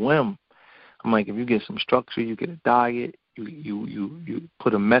off a whim. I'm like, if you get some structure, you get a diet, you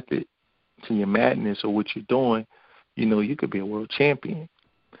put a method to your madness or what you're doing, you know, you could be a world champion.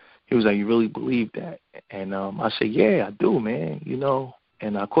 He was like, you really believe that? And I said, yeah, I do, man, you know.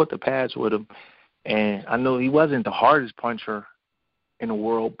 And I caught the pads with him. And I know he wasn't the hardest puncher in the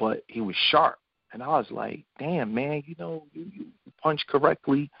world, but he was sharp. And I was like, damn, man, you know, you punch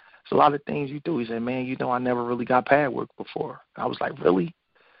correctly. There's a lot of things you do. He said, man, you know, I never really got pad work before. I was like, really?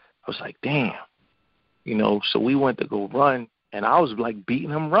 I was like, damn. You know, so we went to go run, and I was, like, beating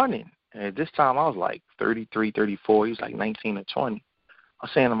him running. And at this time, I was, like, 33, 34. He was, like, 19 or 20. I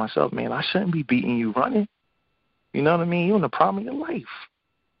was saying to myself, man, I shouldn't be beating you running. You know what I mean? You're in the prime of your life.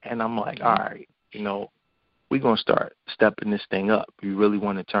 And I'm like, all right, you know, we're going to start stepping this thing up. You really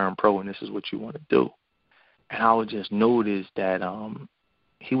want to turn pro, and this is what you want to do. And I would just notice that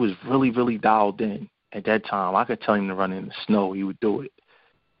he was really, really dialed in. At that time, I could tell him to run in the snow. He would do it.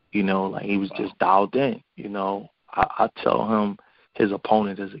 You know, like he was just dialed in. You know, I tell him his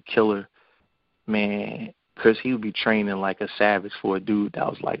opponent is a killer, man, because he would be training like a savage for a dude that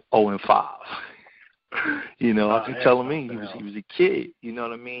was like 0-5. You know, I could tell him he was a kid. You know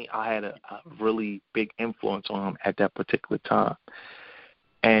what I mean? I had a really big influence on him at that particular time.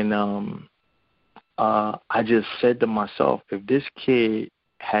 And I just said to myself, if this kid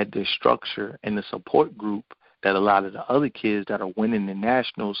had the structure and the support group that a lot of the other kids that are winning the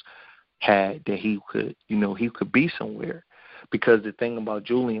nationals had, that he could, you know, he could be somewhere. Because the thing about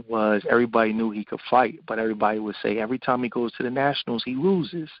Julian was everybody knew he could fight, but everybody would say every time he goes to the nationals, he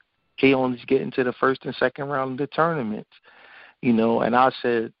loses. He only get into the first and second round of the tournaments, you know. And I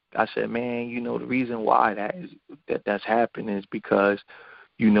said, man, you know, the reason why that's happened is because,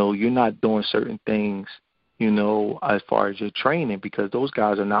 you know, you're not doing certain things, you know, as far as your training, because those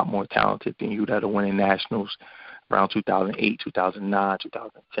guys are not more talented than you that are winning nationals around 2008, 2009,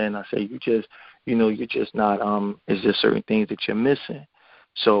 2010. I say you're just not. It's just certain things that you're missing.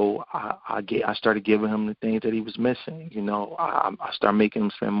 So I started giving him the things that he was missing. You know, I started making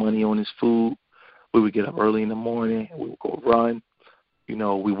him spend money on his food. We would get up early in the morning. We would go run. You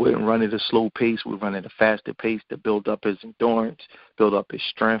know, we wouldn't run at a slow pace. We'd run at a faster pace to build up his endurance, build up his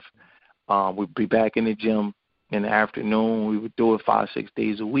strength. We'd be back in the gym in the afternoon. We would do it 5-6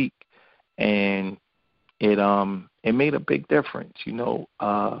 days a week, and it made a big difference. You know,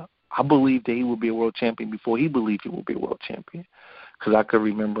 I believed that he would be a world champion before he believed he would be a world champion, because I could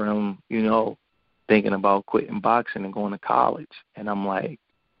remember him, you know, thinking about quitting boxing and going to college, and I'm like,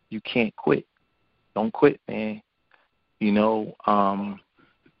 you can't quit. Don't quit, man. You know, I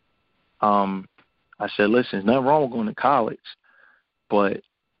said, listen, there's nothing wrong with going to college, but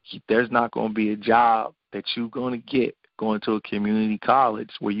there's not going to be a job that you're going to get going to a community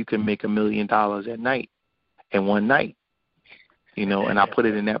college where you can make $1 million at night, in one night. You know, and I put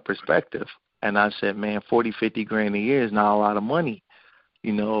it in that perspective. And I said, man, 40, 50 grand a year is not a lot of money.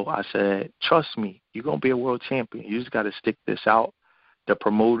 You know, I said, trust me, you're going to be a world champion. You just got to stick this out. The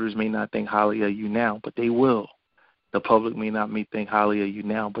promoters may not think highly of you now, but they will. The public may not think highly of you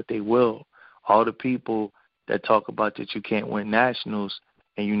now, but they will. All the people that talk about that you can't win nationals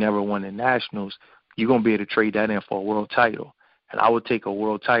and you never won the nationals, you're going to be able to trade that in for a world title. And I would take a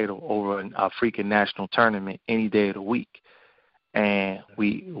world title over a freaking national tournament any day of the week. And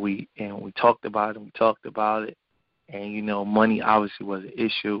we talked about it, and, you know, money obviously was an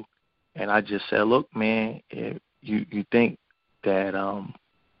issue. And I just said, look, man, if you think that I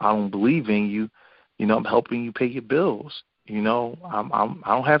don't believe in you, you know, I'm helping you pay your bills. You know,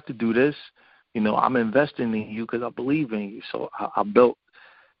 I don't have to do this. You know, I'm investing in you because I believe in you. So I built,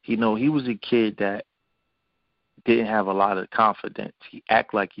 you know, he was a kid that didn't have a lot of confidence. He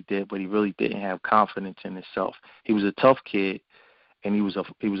acted like he did, but he really didn't have confidence in himself. He was a tough kid, and he was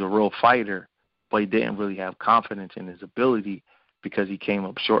a real fighter, but he didn't really have confidence in his ability because he came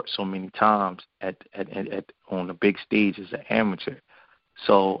up short so many times at on the big stage as an amateur.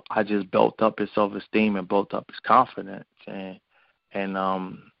 So I just built up his self-esteem and built up his confidence, and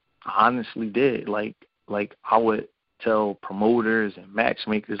I honestly did. Like I would tell promoters and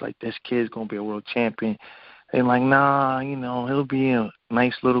matchmakers, like, this kid's gonna be a world champion. They're like, nah, you know, he'll be a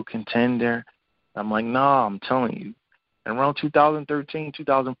nice little contender. I'm like, nah, I'm telling you. And around 2013,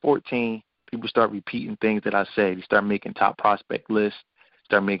 2014, people start repeating things that I said. He started making top prospect lists,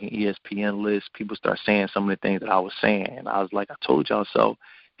 start making ESPN lists. People start saying some of the things that I was saying. And I was like, I told y'all so.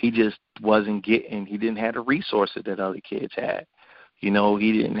 He just wasn't getting, he didn't have the resources that other kids had. You know,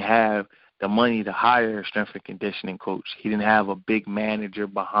 he didn't have the money to hire a strength and conditioning coach. He didn't have a big manager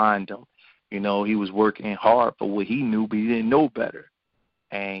behind him. You know, he was working hard for what he knew, but he didn't know better.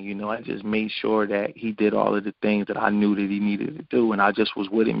 And, you know, I just made sure that he did all of the things that I knew that he needed to do, and I just was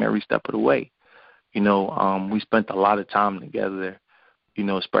with him every step of the way. You know, we spent a lot of time together, you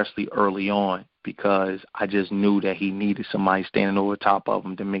know, especially early on, because I just knew that he needed somebody standing over top of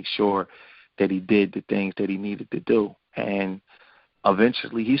him to make sure that he did the things that he needed to do. And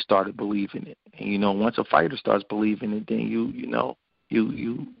eventually he started believing it. And, you know, once a fighter starts believing it, then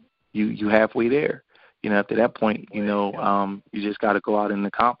you halfway there. You know, after that point, you know, you just got to go out and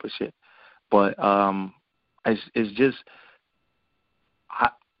accomplish it. But it's just,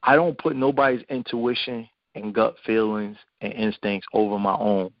 I don't put nobody's intuition and gut feelings and instincts over my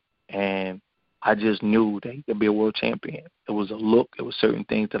own. And I just knew that he could be a world champion. It was a look. It was certain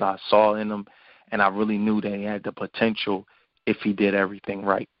things that I saw in him, and I really knew that he had the potential if he did everything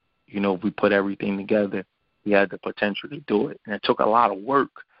right. You know, if we put everything together, he had the potential to do it. And it took a lot of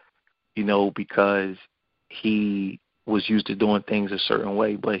work, you know, because he was used to doing things a certain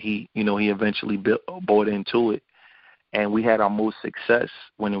way, but he eventually bought into it. And we had our most success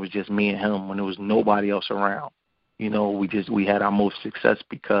when it was just me and him, when there was nobody else around. You know, we had our most success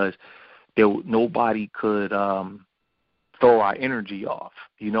because nobody could throw our energy off.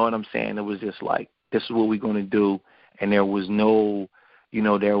 You know what I'm saying? It was just like, this is what we're going to do. And there was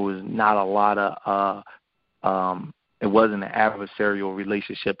there was not a lot of it wasn't an adversarial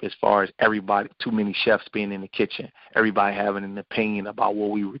relationship as far as everybody, too many chefs being in the kitchen, everybody having an opinion about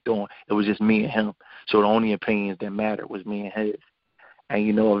what we were doing. It was just me and him. So the only opinions that mattered was me and his. And,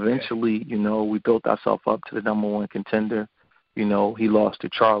 you know, eventually, you know, we built ourselves up to the number one contender. You know, he lost to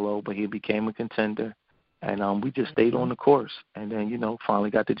Charlo, but he became a contender. And we just stayed on the course. And then, you know, finally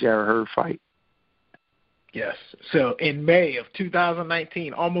got the Jarrett Hurd fight. Yes. So in May of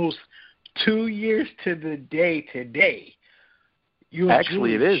 2019, almost 2 years to the day today,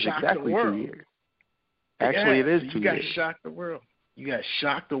 actually it is exactly 2 years. Actually, it is 2 years. You guys shocked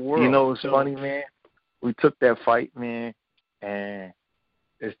the world. You know, it's funny, man. We took that fight, man, and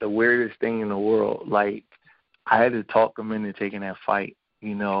it's the weirdest thing in the world. Like, I had to talk him into taking that fight.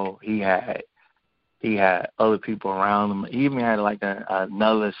 You know, he had other people around him. He even had like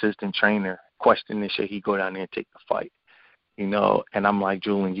another assistant trainer questioning should he go down there and take the fight. You know, and I'm like,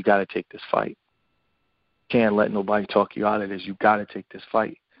 Julian, you got to take this fight. Can't let nobody talk you out of this. You got to take this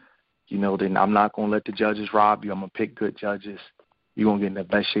fight. You know, then I'm not going to let the judges rob you. I'm going to pick good judges. You're going to get in the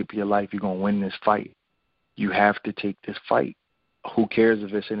best shape of your life. You're going to win this fight. You have to take this fight. Who cares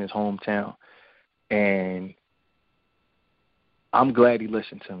if it's in his hometown? And I'm glad he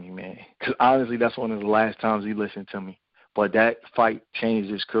listened to me, man, because honestly, that's one of the last times he listened to me. But that fight changed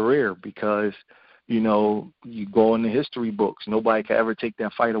his career because, you know, you go in the history books. Nobody can ever take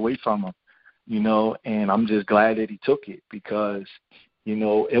that fight away from him, you know, and I'm just glad that he took it because, you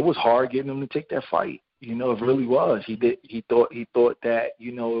know, it was hard getting him to take that fight. You know, it really was. He thought that,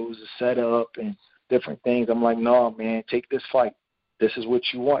 you know, it was a setup and different things. I'm like, no, man, take this fight. This is what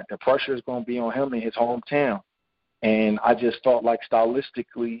you want. The pressure is going to be on him in his hometown. And I just felt like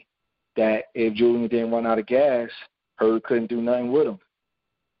stylistically that if Julian didn't run out of gas, Herb couldn't do nothing with him.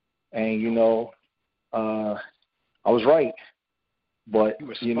 And, you know, I was right. But,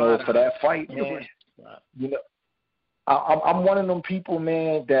 you know, for that fight, man, you know, I'm one of them people,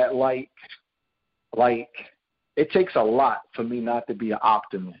 man, that like it takes a lot for me not to be an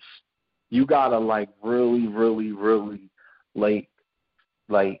optimist. You gotta like really, really, really like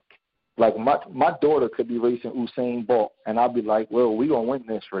my daughter could be racing Usain Bolt, and I'll be like, well, we gonna win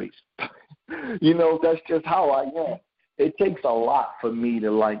this race. You know, that's just how I am. It takes a lot for me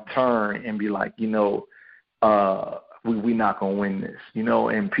to like turn and be like, you know, we not gonna win this, you know.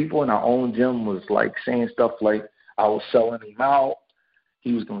 And people in our own gym was like saying stuff like I was selling him out,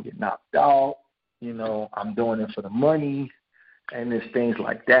 he was gonna get knocked out, you know, I'm doing it for the money, and there's things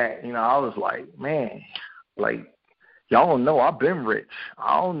like that. You know, I was like, man, like y'all don't know I've been rich.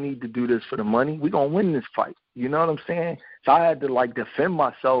 I don't need to do this for the money. We gonna win this fight. You know what I'm saying? So I had to like defend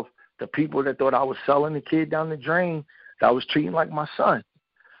myself. The people that thought I was selling the kid down the drain, that I was treating like my son.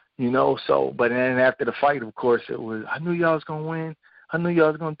 You know, so, but then after the fight, of course, it was, I knew y'all was going to win. I knew y'all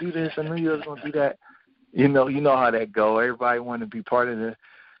was going to do this. I knew y'all was going to do that. You know how that go. Everybody want to be part of the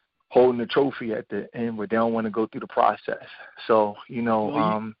holding the trophy at the end, but they don't want to go through the process. So, you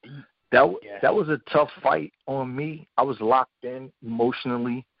know, that was a tough fight on me. I was locked in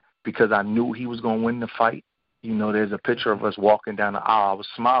emotionally because I knew he was going to win the fight. You know, there's a picture of us walking down the aisle. I was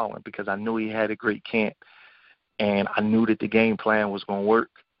smiling because I knew he had a great camp, and I knew that the game plan was going to work.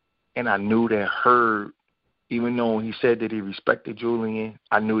 And I knew that Herb, even though he said that he respected Julian,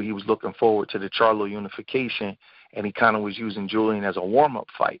 I knew he was looking forward to the Charlo unification, and he kind of was using Julian as a warm-up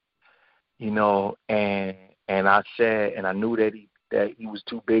fight, you know. And I said, and I knew that he was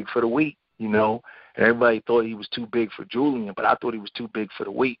too big for the weight, you know. And everybody thought he was too big for Julian, but I thought he was too big for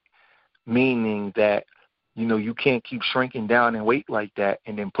the weight, meaning that, you know, you can't keep shrinking down in weight like that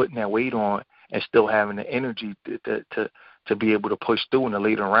and then putting that weight on and still having the energy to be able to push through in the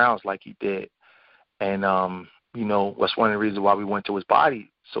later rounds like he did. And, you know, that's one of the reasons why we went to his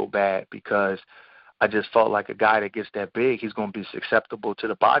body so bad, because I just felt like a guy that gets that big, he's going to be susceptible to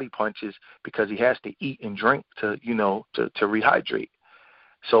the body punches because he has to eat and drink to, you know, to rehydrate.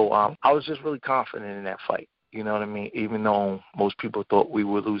 So I was just really confident in that fight. You know what I mean? Even though most people thought we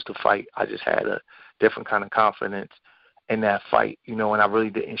would lose the fight, I just had a different kind of confidence in that fight, you know, and I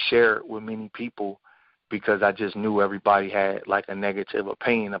really didn't share it with many people because I just knew everybody had like a negative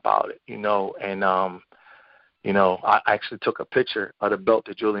opinion about it, you know. And, you know, I actually took a picture of the belt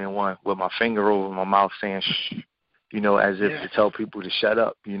that Julian won with my finger over my mouth saying, shh, you know, as if to tell people to shut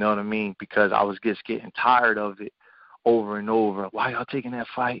up, you know what I mean? Because I was just getting tired of it over and over. Why y'all taking that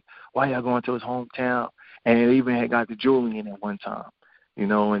fight? Why y'all going to his hometown? And it even had got to Julian at one time, you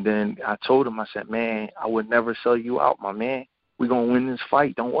know. And then I told him, I said, man, I would never sell you out, my man. We're going to win this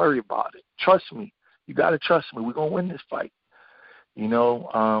fight. Don't worry about it. Trust me. You got to trust me. We're going to win this fight, you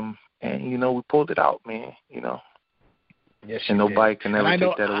know. And, you know, we pulled it out, man, you know. Yes, and nobody can ever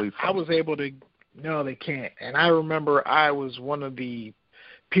take that away from I was able to – no, they can't. And I remember I was one of the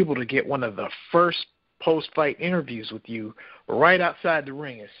people to get one of the first post-fight interviews with you right outside the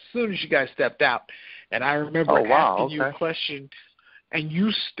ring as soon as you guys stepped out. And I remember asking you a question, and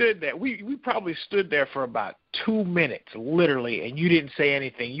you stood there. We probably stood there for about 2 minutes, literally, and you didn't say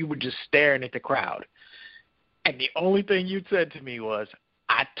anything. You were just staring at the crowd. And the only thing you said to me was,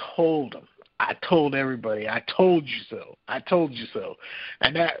 I told him. I told everybody. I told you so. I told you so.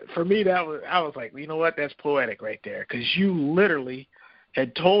 And that, for me, I was like, you know what? That's poetic right there, because you literally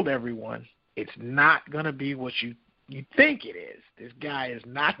had told everyone it's not going to be what you think it is. This guy is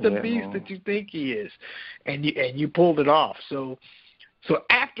not the beast that you think he is, and you pulled it off. So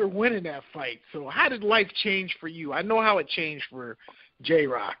after winning that fight, so how did life change for you? I know how it changed for J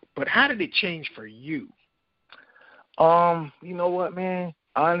Rock, but how did it change for you? You know what, man?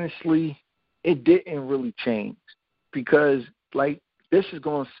 Honestly, it didn't really change, because like this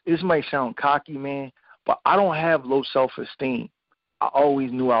might sound cocky, man, but I don't have low self-esteem. I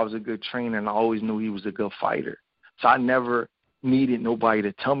always knew I was a good trainer, and I always knew he was a good fighter. So I never needed nobody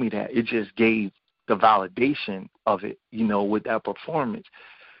to tell me that. It just gave the validation of it, you know, with that performance.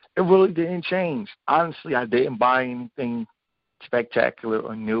 It really didn't change. Honestly, I didn't buy anything spectacular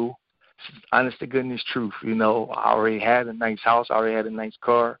or new. Honest to goodness truth, you know, I already had a nice house. I already had a nice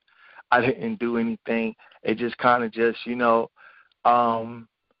car. I didn't do anything. It just kind of just, you're on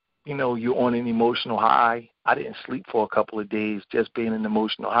an emotional high. I didn't sleep for a couple of days just being an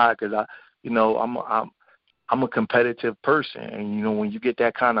emotional high because I'm a competitive person. And, when you get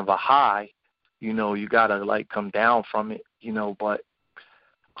that kind of a high, you got to, like, come down from it, but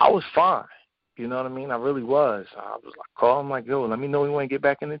I was fine. You know what I mean? I really was. I was like, call him like, yo, let me know you want to get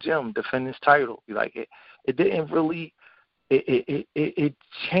back in the gym, defend this title. Like, it didn't really, it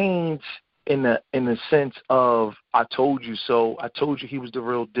changed in the sense of I told you so. I told you he was the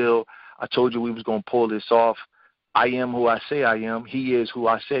real deal. I told you we was going to pull this off. I am who I say I am. He is who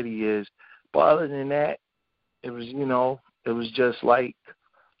I said he is. But other than that, it was, it was just like,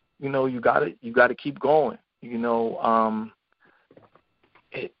 you got to keep going.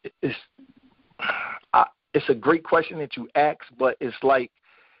 It's a great question that you asked, but it's like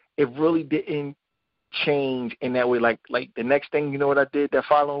it really didn't change in that way. Like the next thing, you know what I did that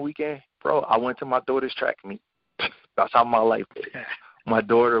following weekend? Bro, I went to my daughter's track meet. That's how my life is. My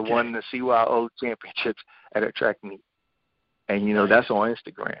daughter won the CYO championships at her track meet. And, that's on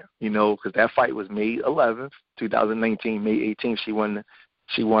Instagram, because that fight was May 11th, 2019, May 18th. She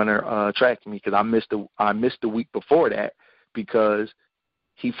won her track meet because I missed the week before that because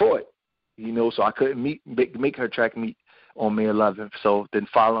he fought, so I couldn't make her track meet on May 11th. So then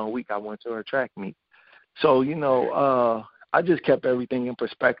following week I went to her track meet. So, I just kept everything in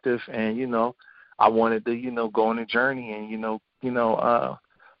perspective and, I wanted to, go on a journey and,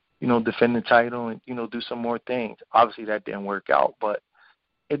 defend the title and, do some more things. Obviously that didn't work out, but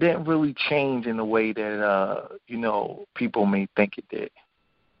it didn't really change in the way that, people may think it did.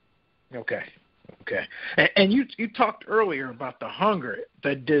 Okay. And you talked earlier about the hunger,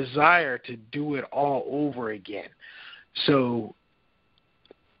 the desire to do it all over again. So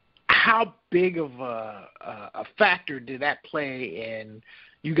how big of a factor did that play in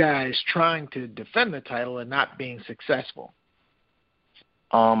you guys trying to defend the title and not being successful?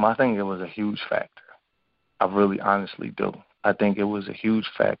 I think it was a huge factor. I really honestly do. I think it was a huge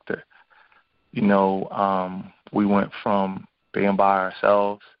factor. We went from being by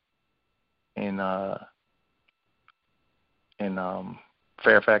ourselves in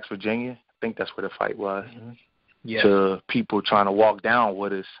Fairfax, Virginia. I think that's where the fight was. Mm-hmm. Yes. To people trying to walk down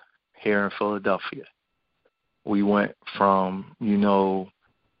with us here in Philadelphia. We went from, we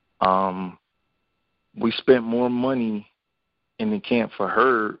spent more money in the camp for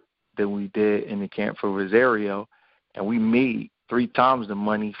Herb than we did in the camp for Rosario, and we made 3 times the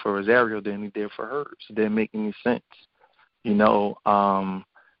money for Rosario than we did for Herb. So it didn't make any sense.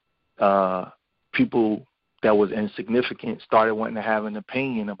 People that was insignificant started wanting to have an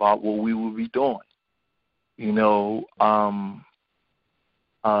opinion about what we would be doing.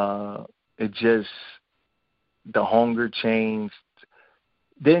 It just, the hunger changed.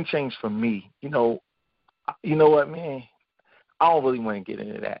 Didn't change for me. You know what, man? I don't really want to get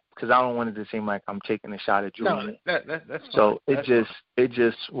into that because I don't want it to seem like I'm taking a shot at Julian. No, that's fine. So it just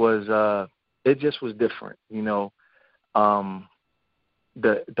was different.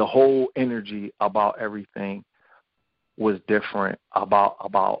 The whole energy about everything was different.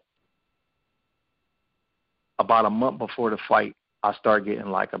 About a month before the fight, I started getting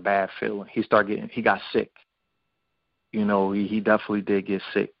like a bad feeling. He got sick. He definitely did get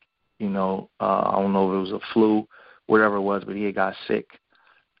sick. I don't know if it was a flu, whatever it was, but he got sick.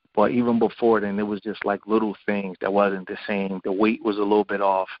 But even before then, it was just like little things that wasn't the same. The weight was a little bit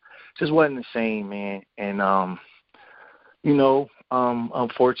off. Just wasn't the same, man. And,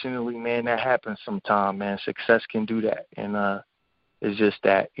 unfortunately, man, that happens sometime, man. Success can do that. And it's just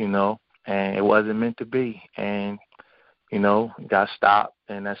that, and it wasn't meant to be. And, got stopped,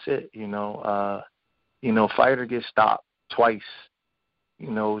 and that's it. Fighter gets stopped twice.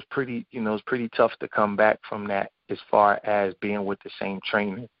 It's pretty tough to come back from that as far as being with the same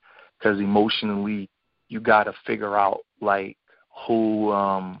trainer, because emotionally you got to figure out like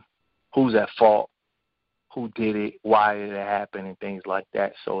who's at fault, who did it, why did it happen, and things like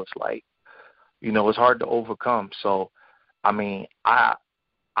that. So it's like, it's hard to overcome. So, I mean, I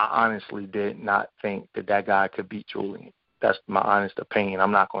honestly did not think that guy could beat Julian. That's my honest opinion.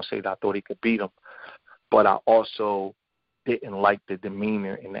 I'm not going to say that I thought he could beat him, but I also didn't like the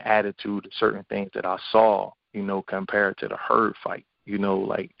demeanor and the attitude of certain things that I saw, compared to the Herb fight.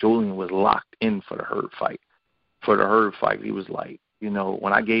 Like Julian was locked in for the Herb fight. For the Herb fight, he was like,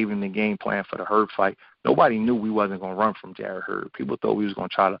 when I gave him the game plan for the Herb fight, nobody knew we wasn't going to run from Jared Herb. People thought we was going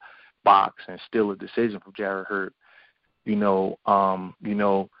to try to box and steal a decision from Jared Herb.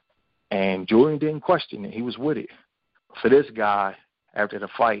 And Julian didn't question it. He was with it. For this guy, after the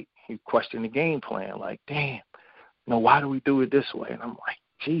fight, he questioned the game plan. Like, damn, why do we do it this way? And I'm like,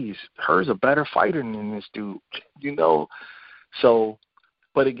 geez, her's a better fighter than this dude, you know. So,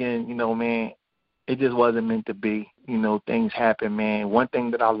 but again, you know, man, it just wasn't meant to be. You know, things happen, man. One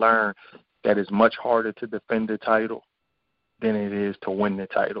thing that I learned, that is much harder to defend the title than it is to win the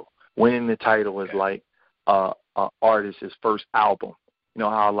title. Winning the title is like a artist's first album. You know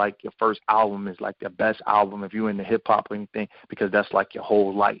how like your first album is like the best album if you're into hip hop or anything, because that's like your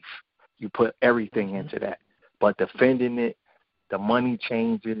whole life. You put everything into that. But defending it, the money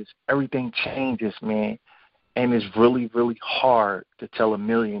changes, everything changes, man. And it's really, really hard to tell a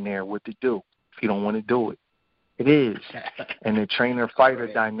millionaire what to do if you don't want to do it. It is. And the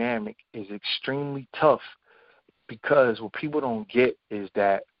trainer-fighter dynamic is extremely tough, because what people don't get is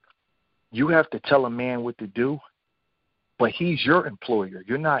that you have to tell a man what to do, but he's your employer.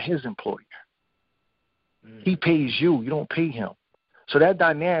 You're not his employer. He pays you. You don't pay him. So that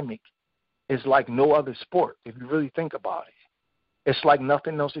dynamic is like no other sport, if you really think about it. It's like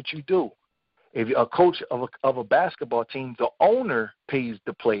nothing else that you do. If you're a coach of a basketball team, the owner pays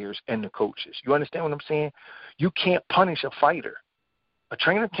the players and the coaches. You understand what I'm saying? You can't punish a fighter. A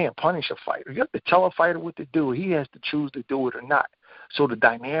trainer can't punish a fighter. You have to tell a fighter what to do. He has to choose to do it or not. So the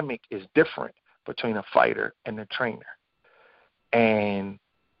dynamic is different between a fighter and a trainer. And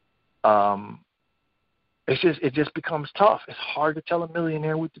it just becomes tough. It's hard to tell a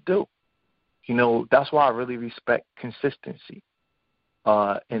millionaire what to do. You know, that's why I really respect consistency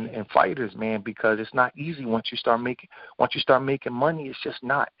in fighters, man, because it's not easy once you start making money. It's just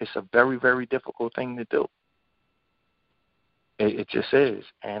not. It's a very, very difficult thing to do. It just is.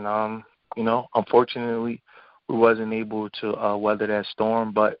 And you know, unfortunately, we wasn't able to weather that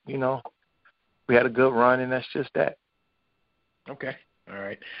storm. But you know, we had a good run, and that's just that. Okay. All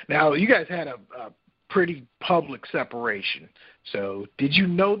right. Now, you guys had a pretty public separation. So did you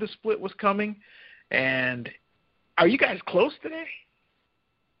know the split was coming? And are you guys close today?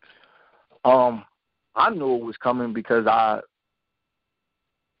 I knew it was coming because I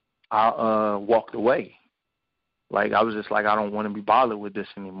walked away. Like, I was just like, I don't want to be bothered with this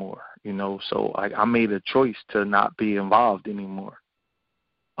anymore, you know. So I made a choice to not be involved anymore.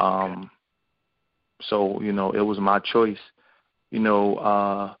 So, you know, it was my choice. You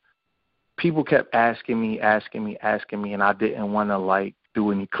know, people kept asking me, and I didn't want to, like,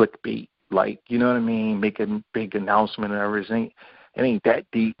 do any clickbait. Like, you know what I mean? Make a big announcement or everything. It ain't that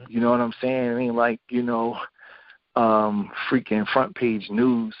deep. You know what I'm saying? It ain't like, you know, freaking front page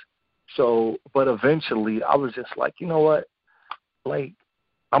news. So, but eventually I was just like, you know what? Like,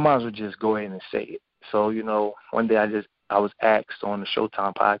 I might as well just go ahead and say it. So, you know, one day I was asked on the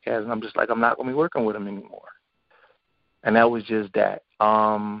Showtime podcast, and I'm just like, I'm not going to be working with him anymore. And that was just that.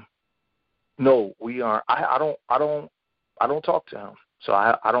 No, we are. I don't talk to him. So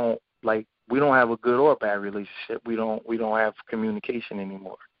I don't, like, we don't have a good or bad relationship. We don't have communication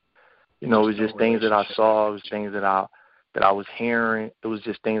anymore. You know, it was just things that I saw. It was things that I was hearing. It was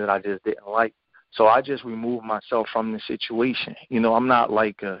just things that I just didn't like. So I just removed myself from the situation. You know, I'm not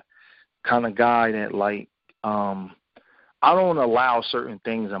like a kind of guy that, like, I don't allow certain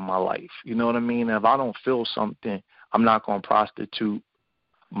things in my life. You know what I mean? If I don't feel something, I'm not going to prostitute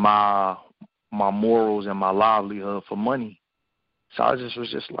my morals and my livelihood for money. So I was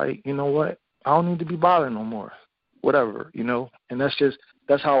just like, you know what? I don't need to be bothered no more. Whatever, you know? And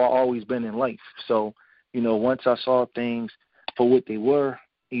that's how I always been in life. So, you know, once I saw things for what they were,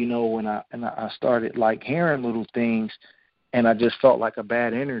 you know, and I started, like, hearing little things, and I just felt like a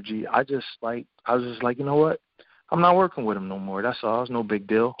bad energy, I was just like, you know what? I'm not working with him no more. That's all. It was no big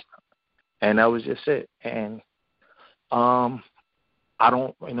deal. And that was just it. And I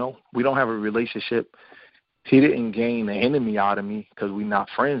don't, you know, we don't have a relationship. He didn't gain an enemy out of me because we're not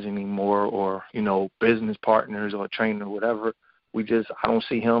friends anymore, or, you know, business partners or trainer or whatever. I don't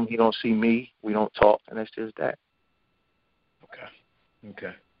see him. He don't see me. We don't talk, and that's just that.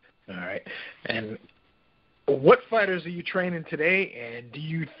 Okay. All right. And what fighters are you training today, and do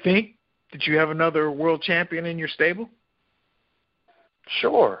you think that you have another world champion in your stable?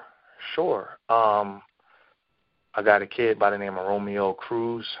 Sure. I got a kid by the name of Romeo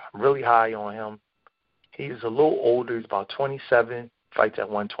Cruz. I'm really high on him. He's a little older. He's about 27, fights at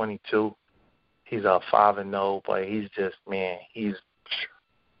 122. He's 5-0, but he's just, man,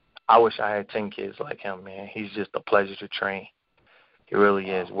 I wish I had 10 kids like him, man. He's just a pleasure to train. He really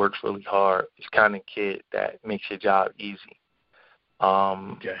is. Works really hard. He's the kind of kid that makes your job easy.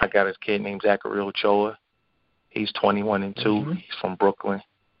 I got his kid named Zachary Ochoa. He's 21-2. Mm-hmm. He's from Brooklyn.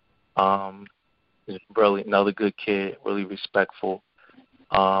 He's really another good kid, really respectful.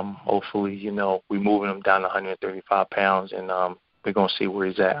 Hopefully, you know, we're moving him down to 135 pounds, and we're going to see where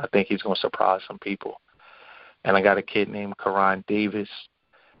he's at. I think he's going to surprise some people. And I got a kid named Karan Davis.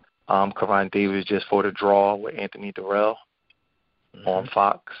 Karan Davis just for the draw with Anthony Durrell on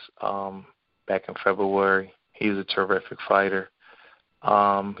Fox back in February. He's a terrific fighter.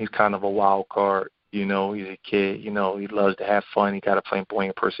 He's kind of a wild card. He's a kid. He loves to have fun. He got a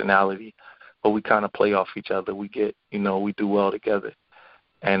flamboyant personality. But we kind of play off each other. We get, we do well together.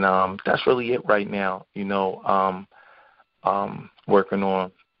 And that's really it right now, working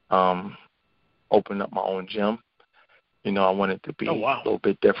on opening up my own gym. I want it to be a little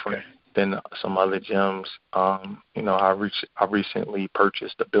bit different than some other gyms. I recently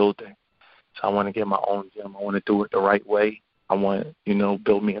purchased a building. So I want to get my own gym. I want to do it the right way. I want to,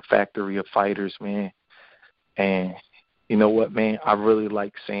 build me a factory of fighters, man. And you know what, man? I really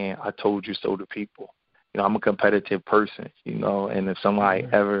like saying I told you so to people. I'm a competitive person, and if somebody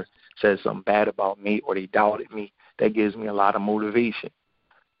ever says something bad about me or they doubted me, that gives me a lot of motivation,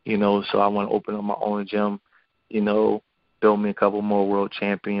 So I want to open up my own gym, build me a couple more world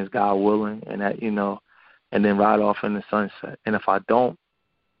champions, God willing, and that, and then ride off in the sunset. And if I don't,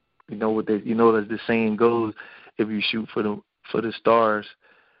 as the saying goes, if you shoot for the stars,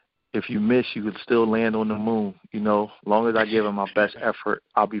 if you miss, you could still land on the moon. As long as I give it my best effort,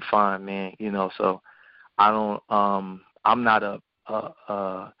 I'll be fine, man. So I don't. I'm not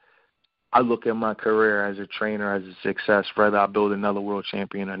I look at my career as a trainer as a success, whether I build another world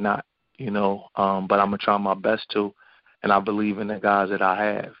champion or not. But I'm gonna try my best to, and I believe in the guys that I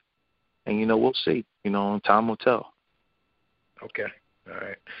have. And we'll see. Time will tell. Okay. All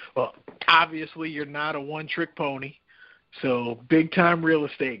right. Well, obviously you're not a one-trick pony. So big-time real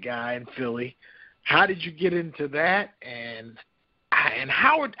estate guy in Philly. How did you get into that, and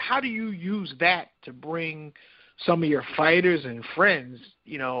how do you use that to bring some of your fighters and friends,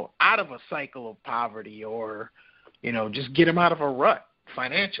 out of a cycle of poverty or, just get them out of a rut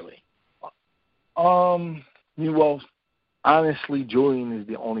financially? Well, honestly, Julian is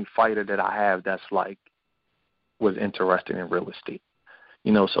the only fighter that I have that's was interested in real estate.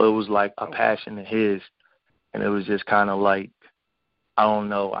 So it was like a passion of his. And it was just kind of I don't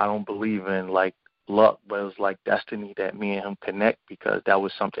know, I don't believe in luck, but it was like destiny that me and him connect because that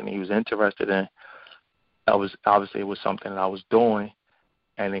was something he was interested in. It was something that I was doing,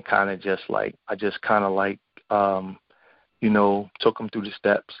 and it kind of just I just kind of took him through the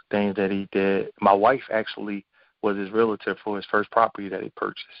steps, things that he did. My wife actually was his realtor for his first property that he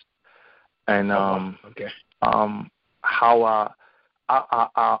purchased. And how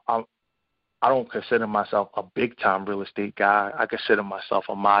I don't consider myself a big-time real estate guy. I consider myself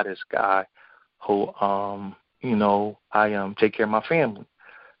a modest guy who, I take care of my family.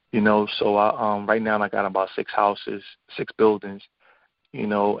 So I right now I got about 6 houses, 6 buildings,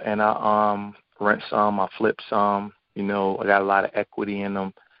 and I rent some, I flip some, I got a lot of equity in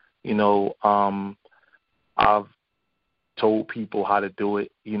them. I've told people how to do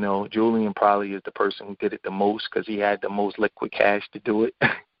it. Julian probably is the person who did it the most because he had the most liquid cash to do it.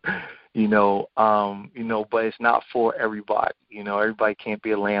 But it's not for everybody. Everybody can't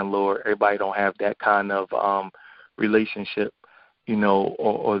be a landlord. Everybody don't have that kind of relationship,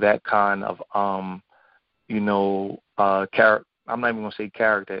 or that kind of, character. I'm not even going to say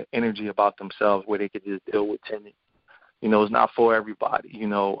character, energy about themselves where they could just deal with tenants. It's not for everybody.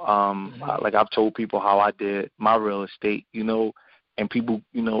 Like I've told people how I did my real estate, and people,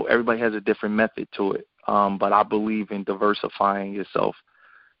 everybody has a different method to it. But I believe in diversifying yourself.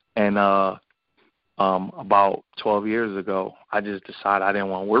 And about 12 years ago, I just decided I didn't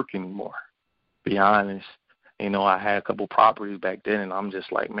want to work anymore, be honest. I had a couple properties back then, and I'm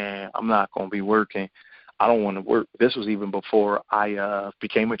just like, man, I'm not going to be working. I don't want to work. This was even before I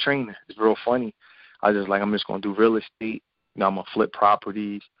became a trainer. It's real funny. I was just like, I'm just going to do real estate. I'm going to flip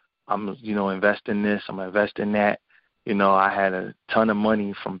properties. I'm, invest in this. I'm going to invest in that. I had a ton of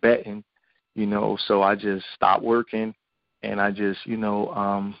money from betting, so I just stopped working. And I just,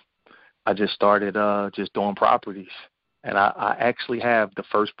 I just started just doing properties. And I actually have the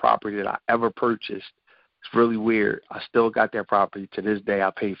first property that I ever purchased. It's really weird. I still got that property to this day.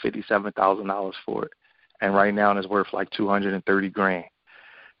 I paid $57,000 for it. And right now it's worth like $230,000.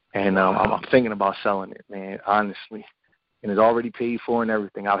 And I'm thinking about selling it, man, honestly. And it's already paid for and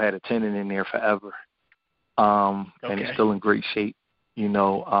everything. I've had a tenant in there forever. And it's still in great shape. It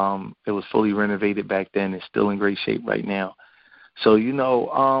was fully renovated back then. It's still in great shape right now. So,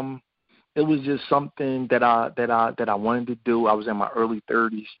 it was just something that I wanted to do. I was in my early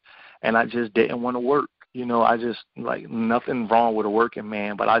 30s, and I just didn't want to work. I just nothing wrong with a working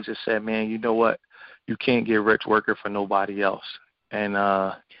man, but I just said, man, you know what? You can't get rich working for nobody else. And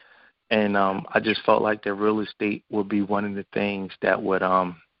I just felt like that real estate would be one of the things that would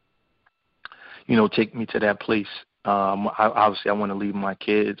take me to that place, Obviously, I want to leave my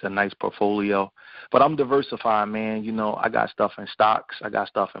kids a nice portfolio. But I'm diversified, man. You know, I got stuff in stocks. I got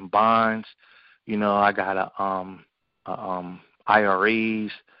stuff in bonds. You know, I got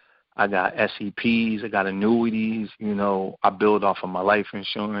IRAs. I got SEPs. I got annuities. You know, I build off of my life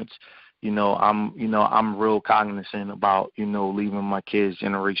insurance. I'm real cognizant about, leaving my kids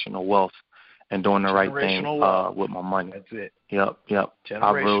generational wealth and doing the right thing with my money. That's it. Yep.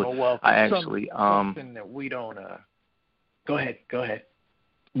 Generational wealth. I actually something that we don't. Go ahead.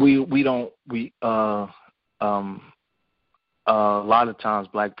 We don't. A lot of times,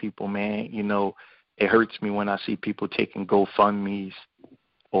 black people, man, it hurts me when I see people taking GoFundMes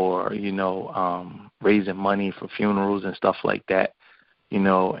or raising money for funerals and stuff like that. And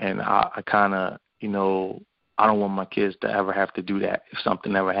I kind of, I don't want my kids to ever have to do that if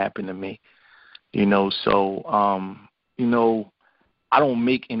something ever happened to me. So I don't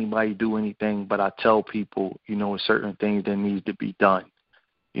make anybody do anything, but I tell people, certain things that needs to be done.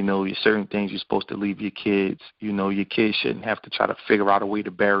 Certain things you're supposed to leave your kids. Your kids shouldn't have to try to figure out a way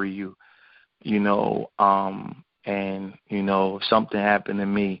to bury you. If something happened to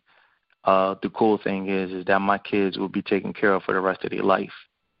me, the cool thing is that my kids will be taken care of for the rest of their life.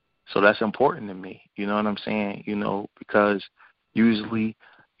 So that's important to me. You know what I'm saying? Because usually,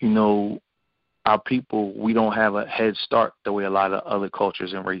 our people, we don't have a head start the way a lot of other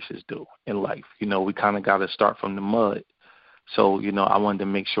cultures and races do in life. We kind of got to start from the mud. So, I wanted to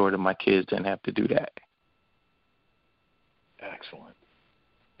make sure that my kids didn't have to do that. Excellent.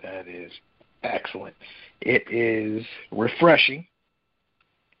 That is excellent. It is refreshing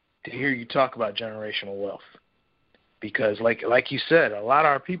to hear you talk about generational wealth because, like you said, a lot of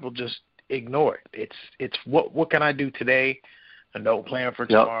our people just ignore it. It's what can I do today? And no plan for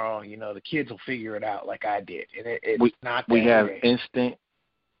tomorrow. Yep. The kids will figure it out like I did. And it's not that we have way. instant.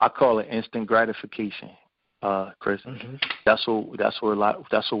 I call it instant gratification, Chris. Mm-hmm. That's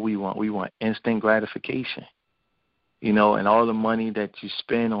what we want. We want instant gratification. And all the money that you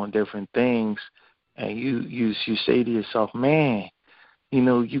spend on different things, and you say to yourself, man,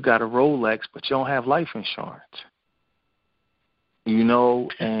 you got a Rolex, but you don't have life insurance.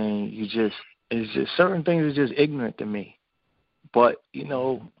 And it's just certain things are just ignorant to me. But,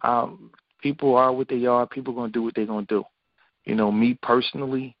 people are what they are. People going to do what they're going to do. Me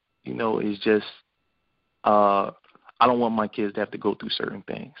personally, is just I don't want my kids to have to go through certain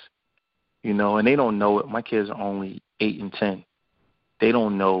things. And they don't know it. My kids are only 8 and 10. They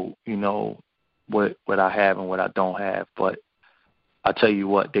don't know, what I have and what I don't have. But I tell you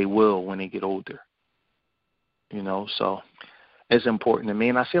what, they will when they get older. So it's important to me.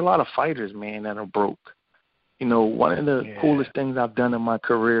 And I see a lot of fighters, man, that are broke. One of the coolest things I've done in my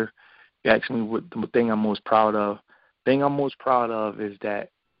career, you asked me what the thing I'm most proud of. The thing I'm most proud of is that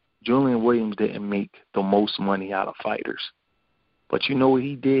Julian Williams didn't make the most money out of fighters. But you know what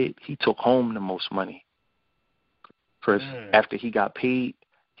he did? He took home the most money. Chris, after he got paid,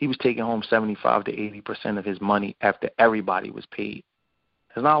 he was taking home 75 to 80% of his money after everybody was paid.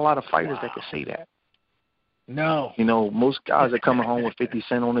 There's not a lot of fighters that can say that. No. Most guys are coming home with 50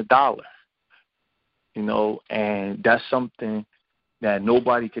 cents on the dollar. And that's something that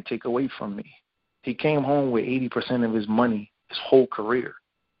nobody could take away from me. He came home with 80% of his money his whole career.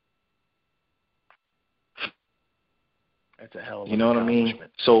 That's a hell of a You know what I mean?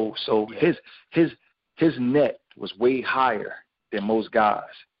 So his net was way higher than most guys.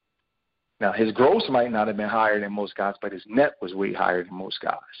 Now, his gross might not have been higher than most guys, but his net was way higher than most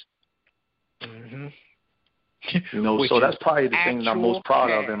guys. Mm-hmm. So that's probably the thing that I'm most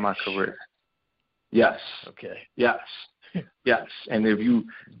proud of in my career. Yes. Okay. Yes. Yes. And if you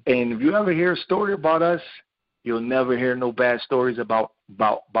ever hear a story about us, you'll never hear no bad stories about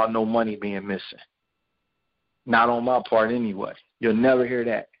no money being missing. Not on my part anyway. You'll never hear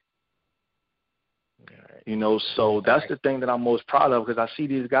that. All right. So that's the thing that I'm most proud of because I see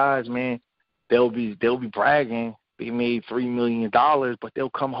these guys, man, they'll be bragging they made $3 million, but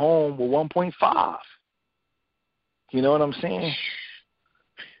they'll come home with 1.5. You know what I'm saying?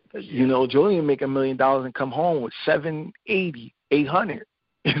 Julian make $1 million and come home with 780, 800.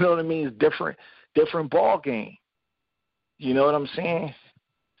 You know what I mean? It's different ball game. You know what I'm saying?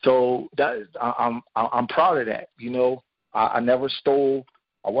 So that I'm proud of that. I never stole.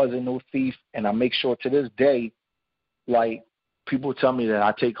 I wasn't no thief, and I make sure to this day, like people tell me that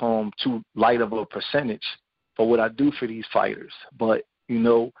I take home too light of a percentage for what I do for these fighters. But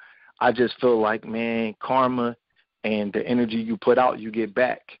I just feel like, man, karma and the energy you put out, you get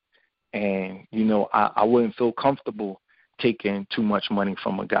back. And, I wouldn't feel comfortable taking too much money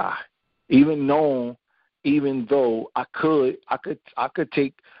from a guy, even knowing even though I could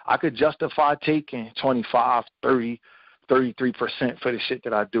justify taking 25, 30, 33% for the shit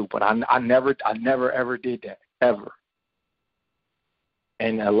that I do, but I never ever did that, ever.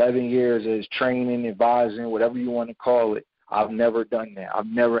 And 11 years as training, advising, whatever you want to call it, I've never done that. I've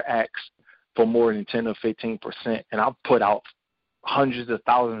never asked for more than 10 or 15%, and I've put out hundreds of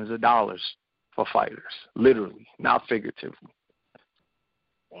thousands of dollars for fighters, literally, not figuratively.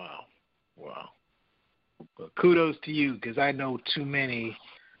 Wow. Well, kudos to you, because I know too many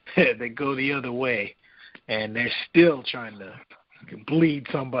that go the other way, and they're still trying to bleed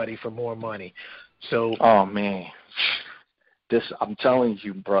somebody for more money. So, oh man, I'm telling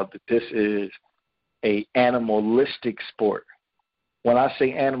you, brother, this is a animalistic sport. When I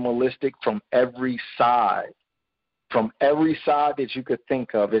say animalistic, from every side that you could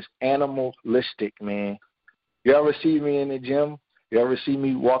think of, it's animalistic, man. You ever see me in the gym? You ever see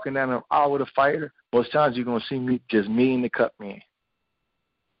me walking down an aisle with a fighter? Most times you're going to see me just me and the cut man.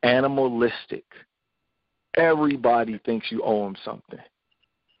 Animalistic. Everybody thinks you owe them something.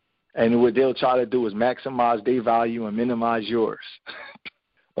 And what they'll try to do is maximize their value and minimize yours.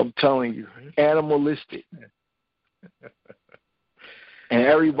 I'm telling you, animalistic. And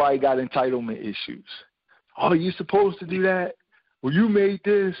everybody got entitlement issues. Oh, you supposed to do that? Well, you made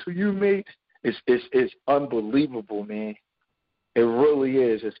this. Well, you made. It's unbelievable, man. It really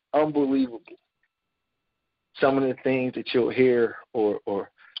is. It's unbelievable. Some of the things that you'll hear or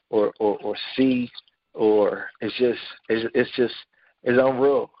see, or it's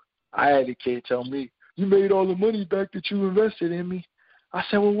unreal. I had a kid tell me, "You made all the money back that you invested in me." I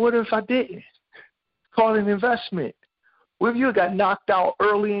said, "Well, what if I didn't? It's called an investment. What if you got knocked out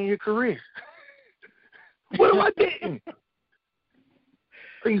early in your career? What if I didn't?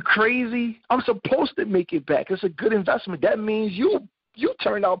 Are you crazy? I'm supposed to make it back. It's a good investment. That means you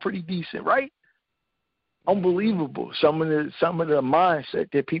turned out pretty decent, right?" Unbelievable. Some of the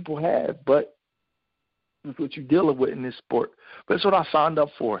mindset that people have, but it's what you're dealing with in this sport. But it's what I signed up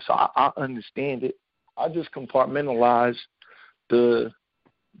for, so I understand it. I just compartmentalize the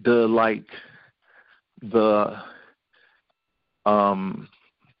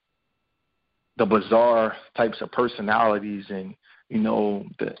bizarre types of personalities and, you know,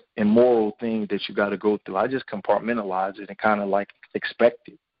 the immoral things that you got to go through. I just compartmentalize it and kind of like expect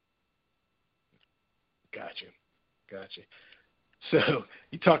it. Gotcha. So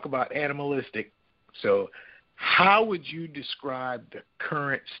you talk about animalistic. So how would you describe the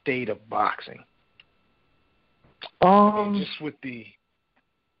current state of boxing? Just with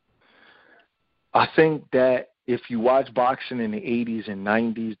I think that if you watch boxing in the 80s and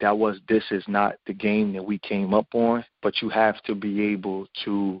 90s, this is not the game that we came up on, but you have to be able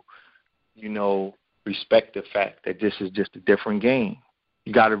to, you know, respect the fact that this is just a different game.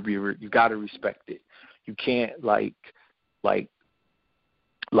 You got to respect it. You can't like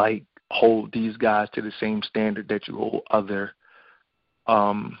hold these guys to the same standard that you hold other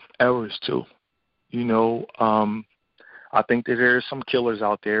errors to. You know, I think that there are some killers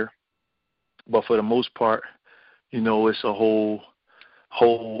out there, but for the most part, you know, it's a whole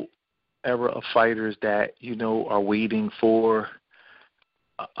era of fighters that, you know, are waiting for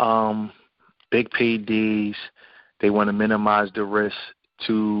big paydays. They want to minimize the risk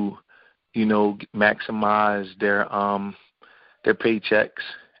to, you know, maximize their paychecks,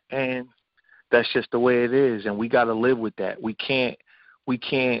 and that's just the way it is. And we got to live with that. We can't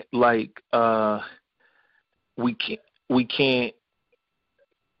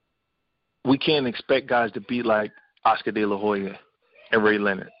expect guys to be like Oscar De La Hoya and Ray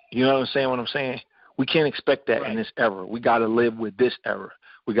Leonard. You know what I'm saying? We can't expect that in this era. We got to live with this era.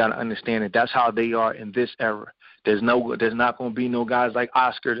 We got to understand that that's how they are in this era. There's not going to be no guys like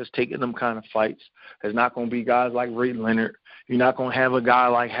Oscar that's taking them kind of fights. There's not going to be guys like Ray Leonard. You're not going to have a guy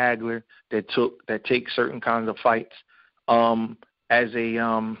like Hagler that takes certain kinds of fights as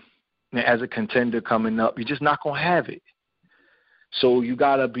a contender coming up. You're just not going to have it. So you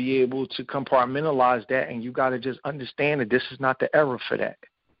got to be able to compartmentalize that, and you got to just understand that this is not the era for that.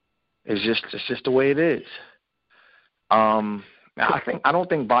 It's just the way it is. I don't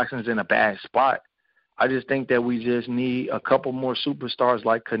think boxing's in a bad spot. I just think that we just need a couple more superstars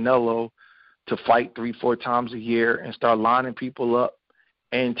like Canelo to fight 3-4 times a year and start lining people up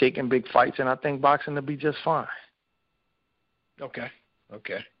and taking big fights, and I think boxing will be just fine. Okay. All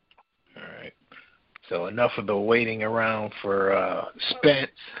right. So enough of the waiting around for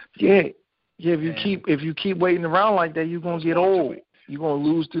Spence. Yeah. If you keep waiting around like that, you're gonna get old. You're gonna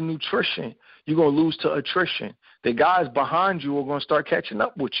lose the nutrition. You're gonna lose to attrition. The guys behind you are gonna start catching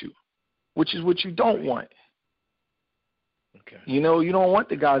up with you, which is what you don't want. Okay. You know, you don't want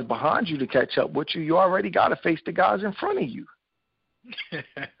the guys behind you to catch up with you. You already got to face the guys in front of you.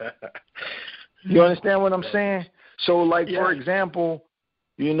 You understand what I'm saying? So, like, for example,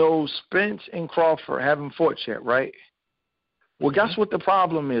 you know, Spence and Crawford haven't fought yet, right? Well, guess what the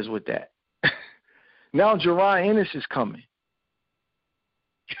problem is with that? Now Jerron Ennis is coming.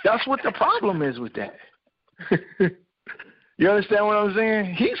 That's what the problem is with that. You understand what I'm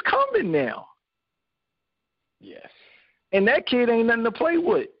saying? He's coming now. Yes. And that kid ain't nothing to play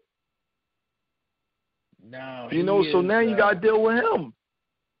with. No. You know, so now you got to deal with him.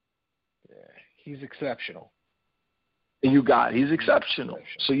 Yeah, he's exceptional. And he's exceptional.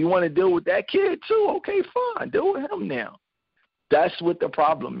 So you want to deal with that kid too? Okay, fine. Deal with him now. That's what the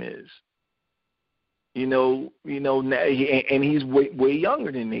problem is. You know, and he's way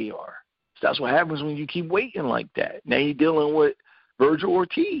younger than they are. So that's what happens when you keep waiting like that. Now you're dealing with Virgil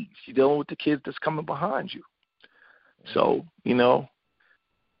Ortiz. You're dealing with the kids that's coming behind you. So, you know,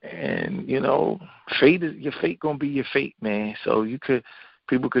 and, you know, your fate gonna be your fate, man. So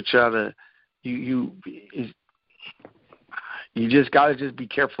people could try to, you just gotta just be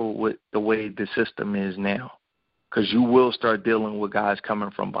careful with the way the system is now, because you will start dealing with guys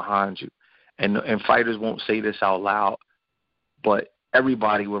coming from behind you, and fighters won't say this out loud, but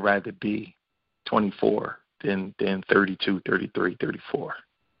everybody would rather be 24 than 32, 33, 34.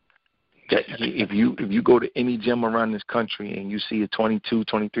 If you go to any gym around this country and you see a 22,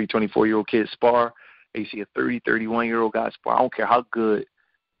 23, 24-year-old kid spar, and you see a 30, 31-year-old guy spar, I don't care how good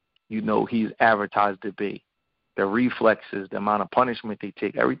you know he's advertised to be. The reflexes, the amount of punishment they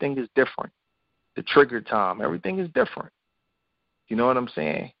take, everything is different. The trigger time, everything is different. You know what I'm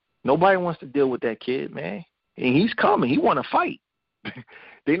saying? Nobody wants to deal with that kid, man. And he's coming. He want to fight.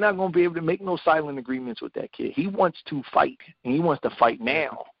 They're not going to be able to make no silent agreements with that kid. He wants to fight, and he wants to fight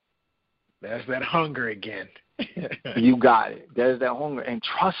now. That's that hunger again. You got it. There's that hunger. And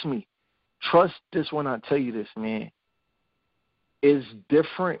trust me, trust this when I tell you this, man. It's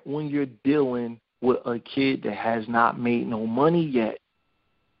different when you're dealing with a kid that has not made no money yet.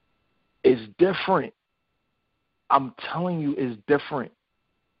 It's different. I'm telling you, it's different.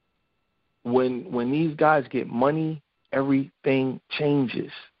 When these guys get money, everything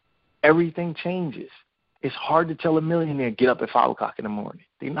changes. Everything changes. It's hard to tell a millionaire, get up at 5 o'clock in the morning.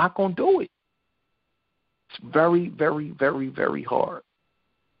 They're not going to do it. It's very, very, very, very hard.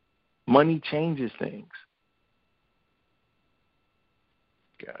 Money changes things.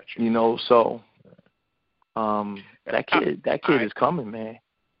 Gotcha. You know, so that kid is coming, man.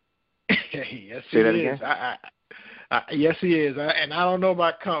 Yes, he is. Yes, he is. And I don't know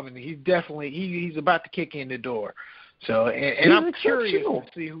about coming. He's definitely he's about to kick in the door. So and I'm curious to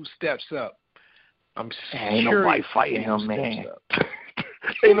see who steps up. Ain't nobody fighting him, man.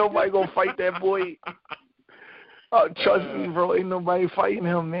 Ain't nobody gonna fight that boy. Trust me, bro. Ain't nobody fighting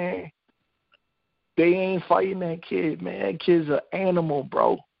him, man. They ain't fighting that kid, man. That kid's an animal,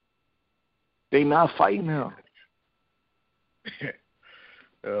 bro. They not fighting him.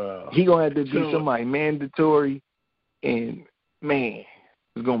 He gonna have to be somebody mandatory, and man,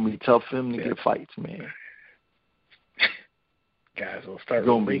 it's gonna be tough for him to get fights, man. Guys will start. It's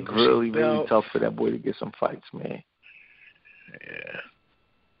gonna be really, really tough for that boy to get some fights, man.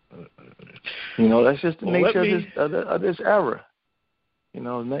 Yeah. You know, that's just the nature of this era. You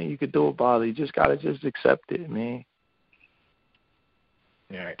know, nothing you could do about it. You just gotta just accept it, man.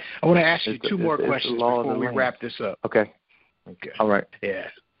 All right. I want to ask you two more questions before we wrap this up. Okay. All right. Yeah.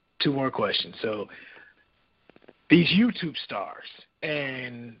 Two more questions. So these YouTube stars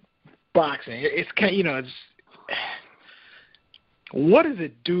and boxing, it's kind, you know, it's what does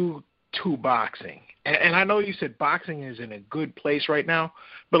it do to boxing? And I know you said boxing is in a good place right now,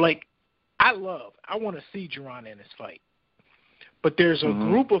 but like I want to see Jerron Ennis fight. But there's a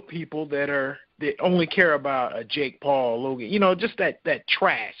group of people that only care about a Jake Paul, Logan, you know, just that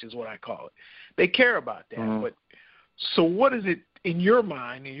trash is what I call it. They care about that. But so what is it, in your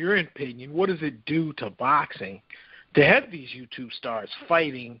mind, in your opinion, what does it do to boxing to have these YouTube stars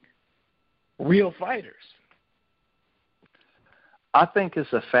fighting real fighters? I think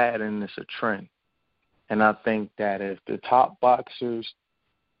it's a fad and it's a trend. And I think that if the top boxers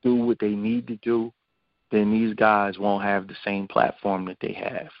do what they need to do, then these guys won't have the same platform that they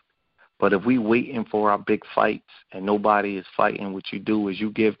have. But if we waiting for our big fights and nobody is fighting, what you do is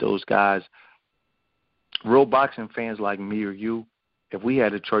you give those guys, real boxing fans like me or you, if we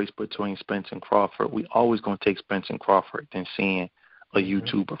had a choice between Spence and Crawford, we always going to take Spence and Crawford than seeing a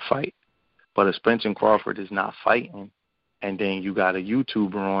YouTuber fight. But if Spence and Crawford is not fighting, and then you got a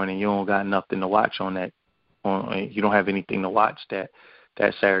YouTuber on and you don't got nothing to watch on that, you don't have anything to watch that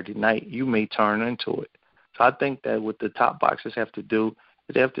Saturday night, you may turn into it. So I think that what the top boxers have to do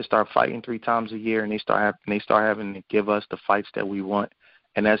is they have to start fighting 3 times a year, and they start having to give us the fights that we want,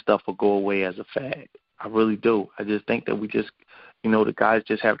 and that stuff will go away as a fad. I really do. I just think that the guys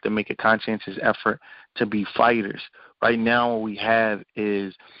just have to make a conscientious effort to be fighters. Right now what we have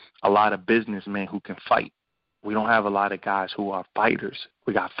is a lot of businessmen who can fight. We don't have a lot of guys who are fighters.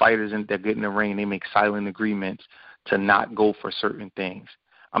 We got fighters that get in the ring. They make silent agreements to not go for certain things.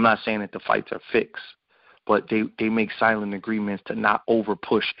 I'm not saying that the fights are fixed, but they make silent agreements to not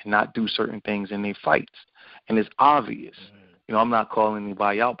over-push and not do certain things in their fights. And it's obvious. I'm not calling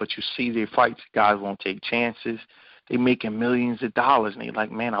anybody out, but you see their fights. Guys won't take chances. They making millions of dollars, and they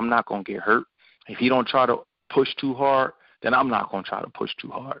like, man, I'm not going to get hurt. If you don't try to push too hard, then I'm not going to try to push too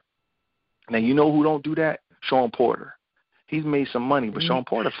hard. Now, you know who don't do that? Sean Porter. He's made some money, but Sean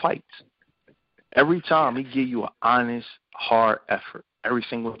Porter fights. Every time he give you an honest, hard effort. Every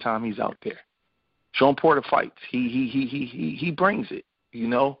single time he's out there. Sean Porter fights. He brings it,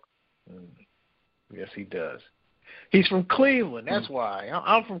 Yes, he does. He's from Cleveland. That's why.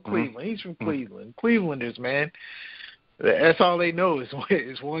 I'm from Cleveland. He's from Cleveland. Clevelanders, man. That's all they know is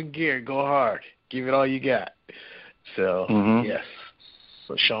one gear. Go hard. Give it all you got. So, yes.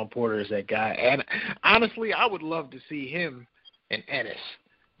 So Sean Porter is that guy. And honestly, I would love to see him and Ennis.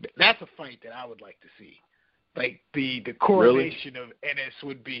 That's a fight that I would like to see. Like the coronation of Ennis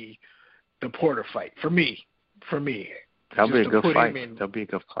would be the Porter fight for me. That'll be a good fight. That'll be a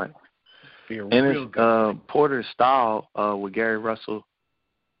good fight. Ennis, Porter's style with Gary Russell,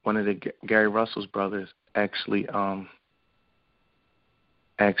 one of the Gary Russell's brothers, actually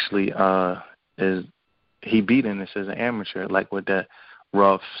is he beat Ennis as an amateur, like with that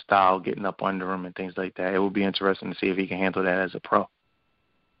rough style, getting up under him and things like that. It would be interesting to see if he can handle that as a pro.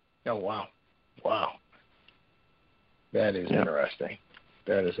 Oh, wow. That is interesting.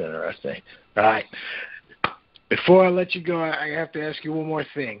 All right. Before I let you go, I have to ask you one more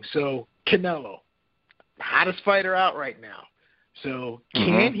thing. So, Canelo, hottest fighter out right now. So,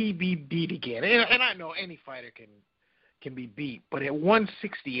 can he be beat again? And I know any fighter can be beat, but at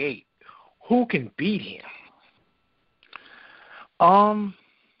 168, who can beat him? I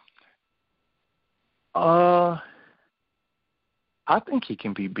think he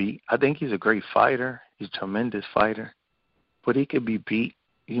can be beat. I think he's a great fighter. He's a tremendous fighter. But he could be beat.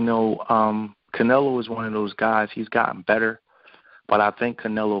 Canelo is one of those guys. He's gotten better. But I think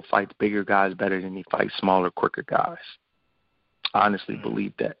Canelo fights bigger guys better than he fights smaller, quicker guys. I honestly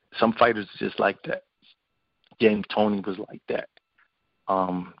believe that. Some fighters are just like that. James Toney was like that.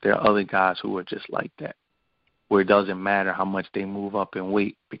 There are other guys who are just like that, where it doesn't matter how much they move up in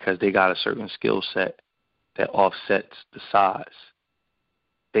weight because they got a certain skill set that offsets the size.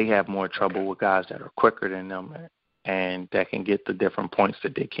 They have more trouble with guys that are quicker than them and that can get the different points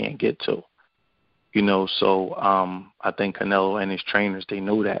that they can't get to. So I think Canelo and his trainers, they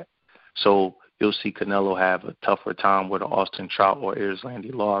know that. So you'll see Canelo have a tougher time with an Austin Trout or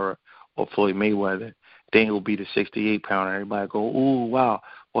Erislandy Lara or Floyd Mayweather. Then he'll be the 68-pounder. Everybody go, ooh, wow.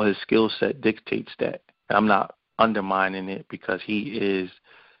 Well, his skill set dictates that. And I'm not undermining it because he is,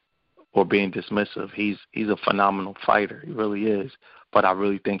 or being dismissive. He's a phenomenal fighter. He really is. But I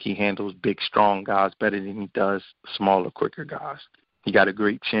really think he handles big, strong guys better than he does smaller, quicker guys. He got a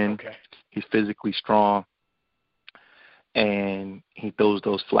great chin. Okay. He's physically strong. And he throws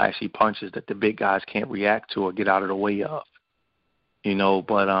those flashy punches that the big guys can't react to or get out of the way of.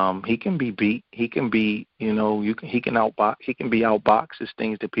 But he can be beat. He can be, he can outbox. He can be outboxed. There's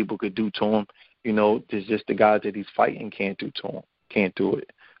things that people could do to him. There's just the guys that he's fighting can't do to him. Can't do it.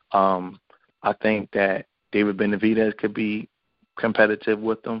 I think that David Benavidez could be competitive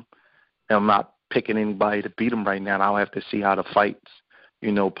with him. And I'm not picking anybody to beat him right now. And I'll have to see how the fights,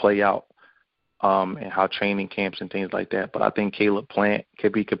 play out, and how training camps and things like that. But I think Caleb Plant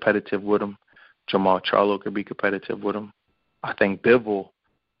could be competitive with him. Jamal Charlo could be competitive with him. I think Bivol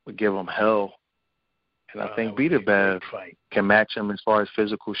would give him hell. And I think Beterbiev can match him as far as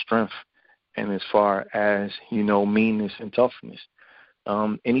physical strength and as far as, meanness and toughness.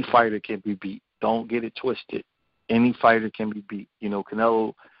 Any fighter can be beat. Don't get it twisted. Any fighter can be beat.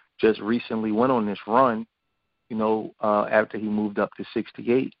 Canelo just recently went on this run, after he moved up to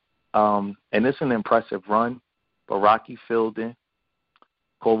 68. And it's an impressive run. But Rocky filled in.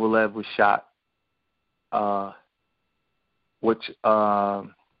 Kovalev was shot. Which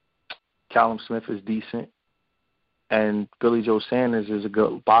Callum Smith is decent. And Billy Joe Sanders is a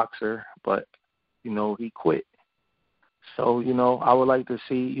good boxer, but, he quit. So, I would like to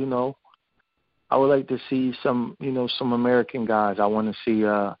see, some, some American guys. I want to see,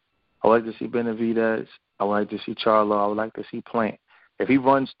 I would like to see Benavidez. I would like to see Charlo. I would like to see Plant. If he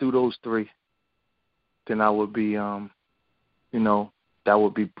runs through those three, then I would be, that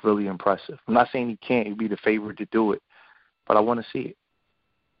would be really impressive. I'm not saying he can't. He'd be the favorite to do it, but I want to see it.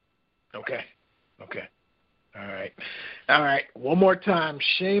 Okay. All right. One more time,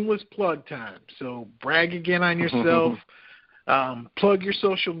 shameless plug time. So brag again on yourself. Plug your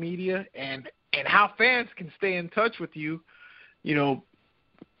social media and how fans can stay in touch with you,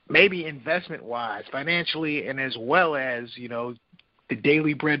 maybe investment-wise, financially, and as well as, the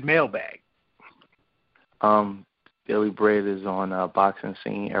Daily Bread mailbag. Daily Bread is on Boxing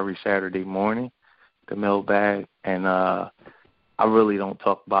Scene every Saturday morning, the mailbag, and I really don't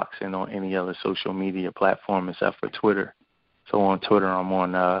talk boxing on any other social media platform except for Twitter. So on Twitter, I'm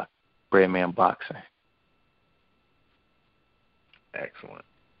on Breadman Boxing. Excellent.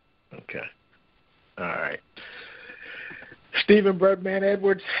 Okay. All right. Stephen Breadman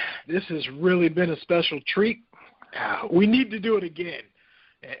Edwards, this has really been a special treat. We need to do it again.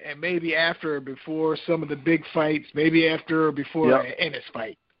 And maybe after or before some of the big fights, maybe after or before an Ennis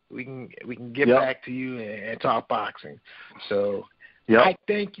fight, we can get back to you and talk boxing. So I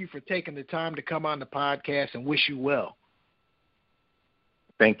thank you for taking the time to come on the podcast and wish you well.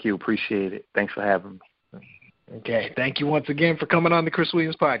 Thank you. Appreciate it. Thanks for having me. Okay. Thank you once again for coming on the Chris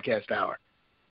Williams Podcast Hour.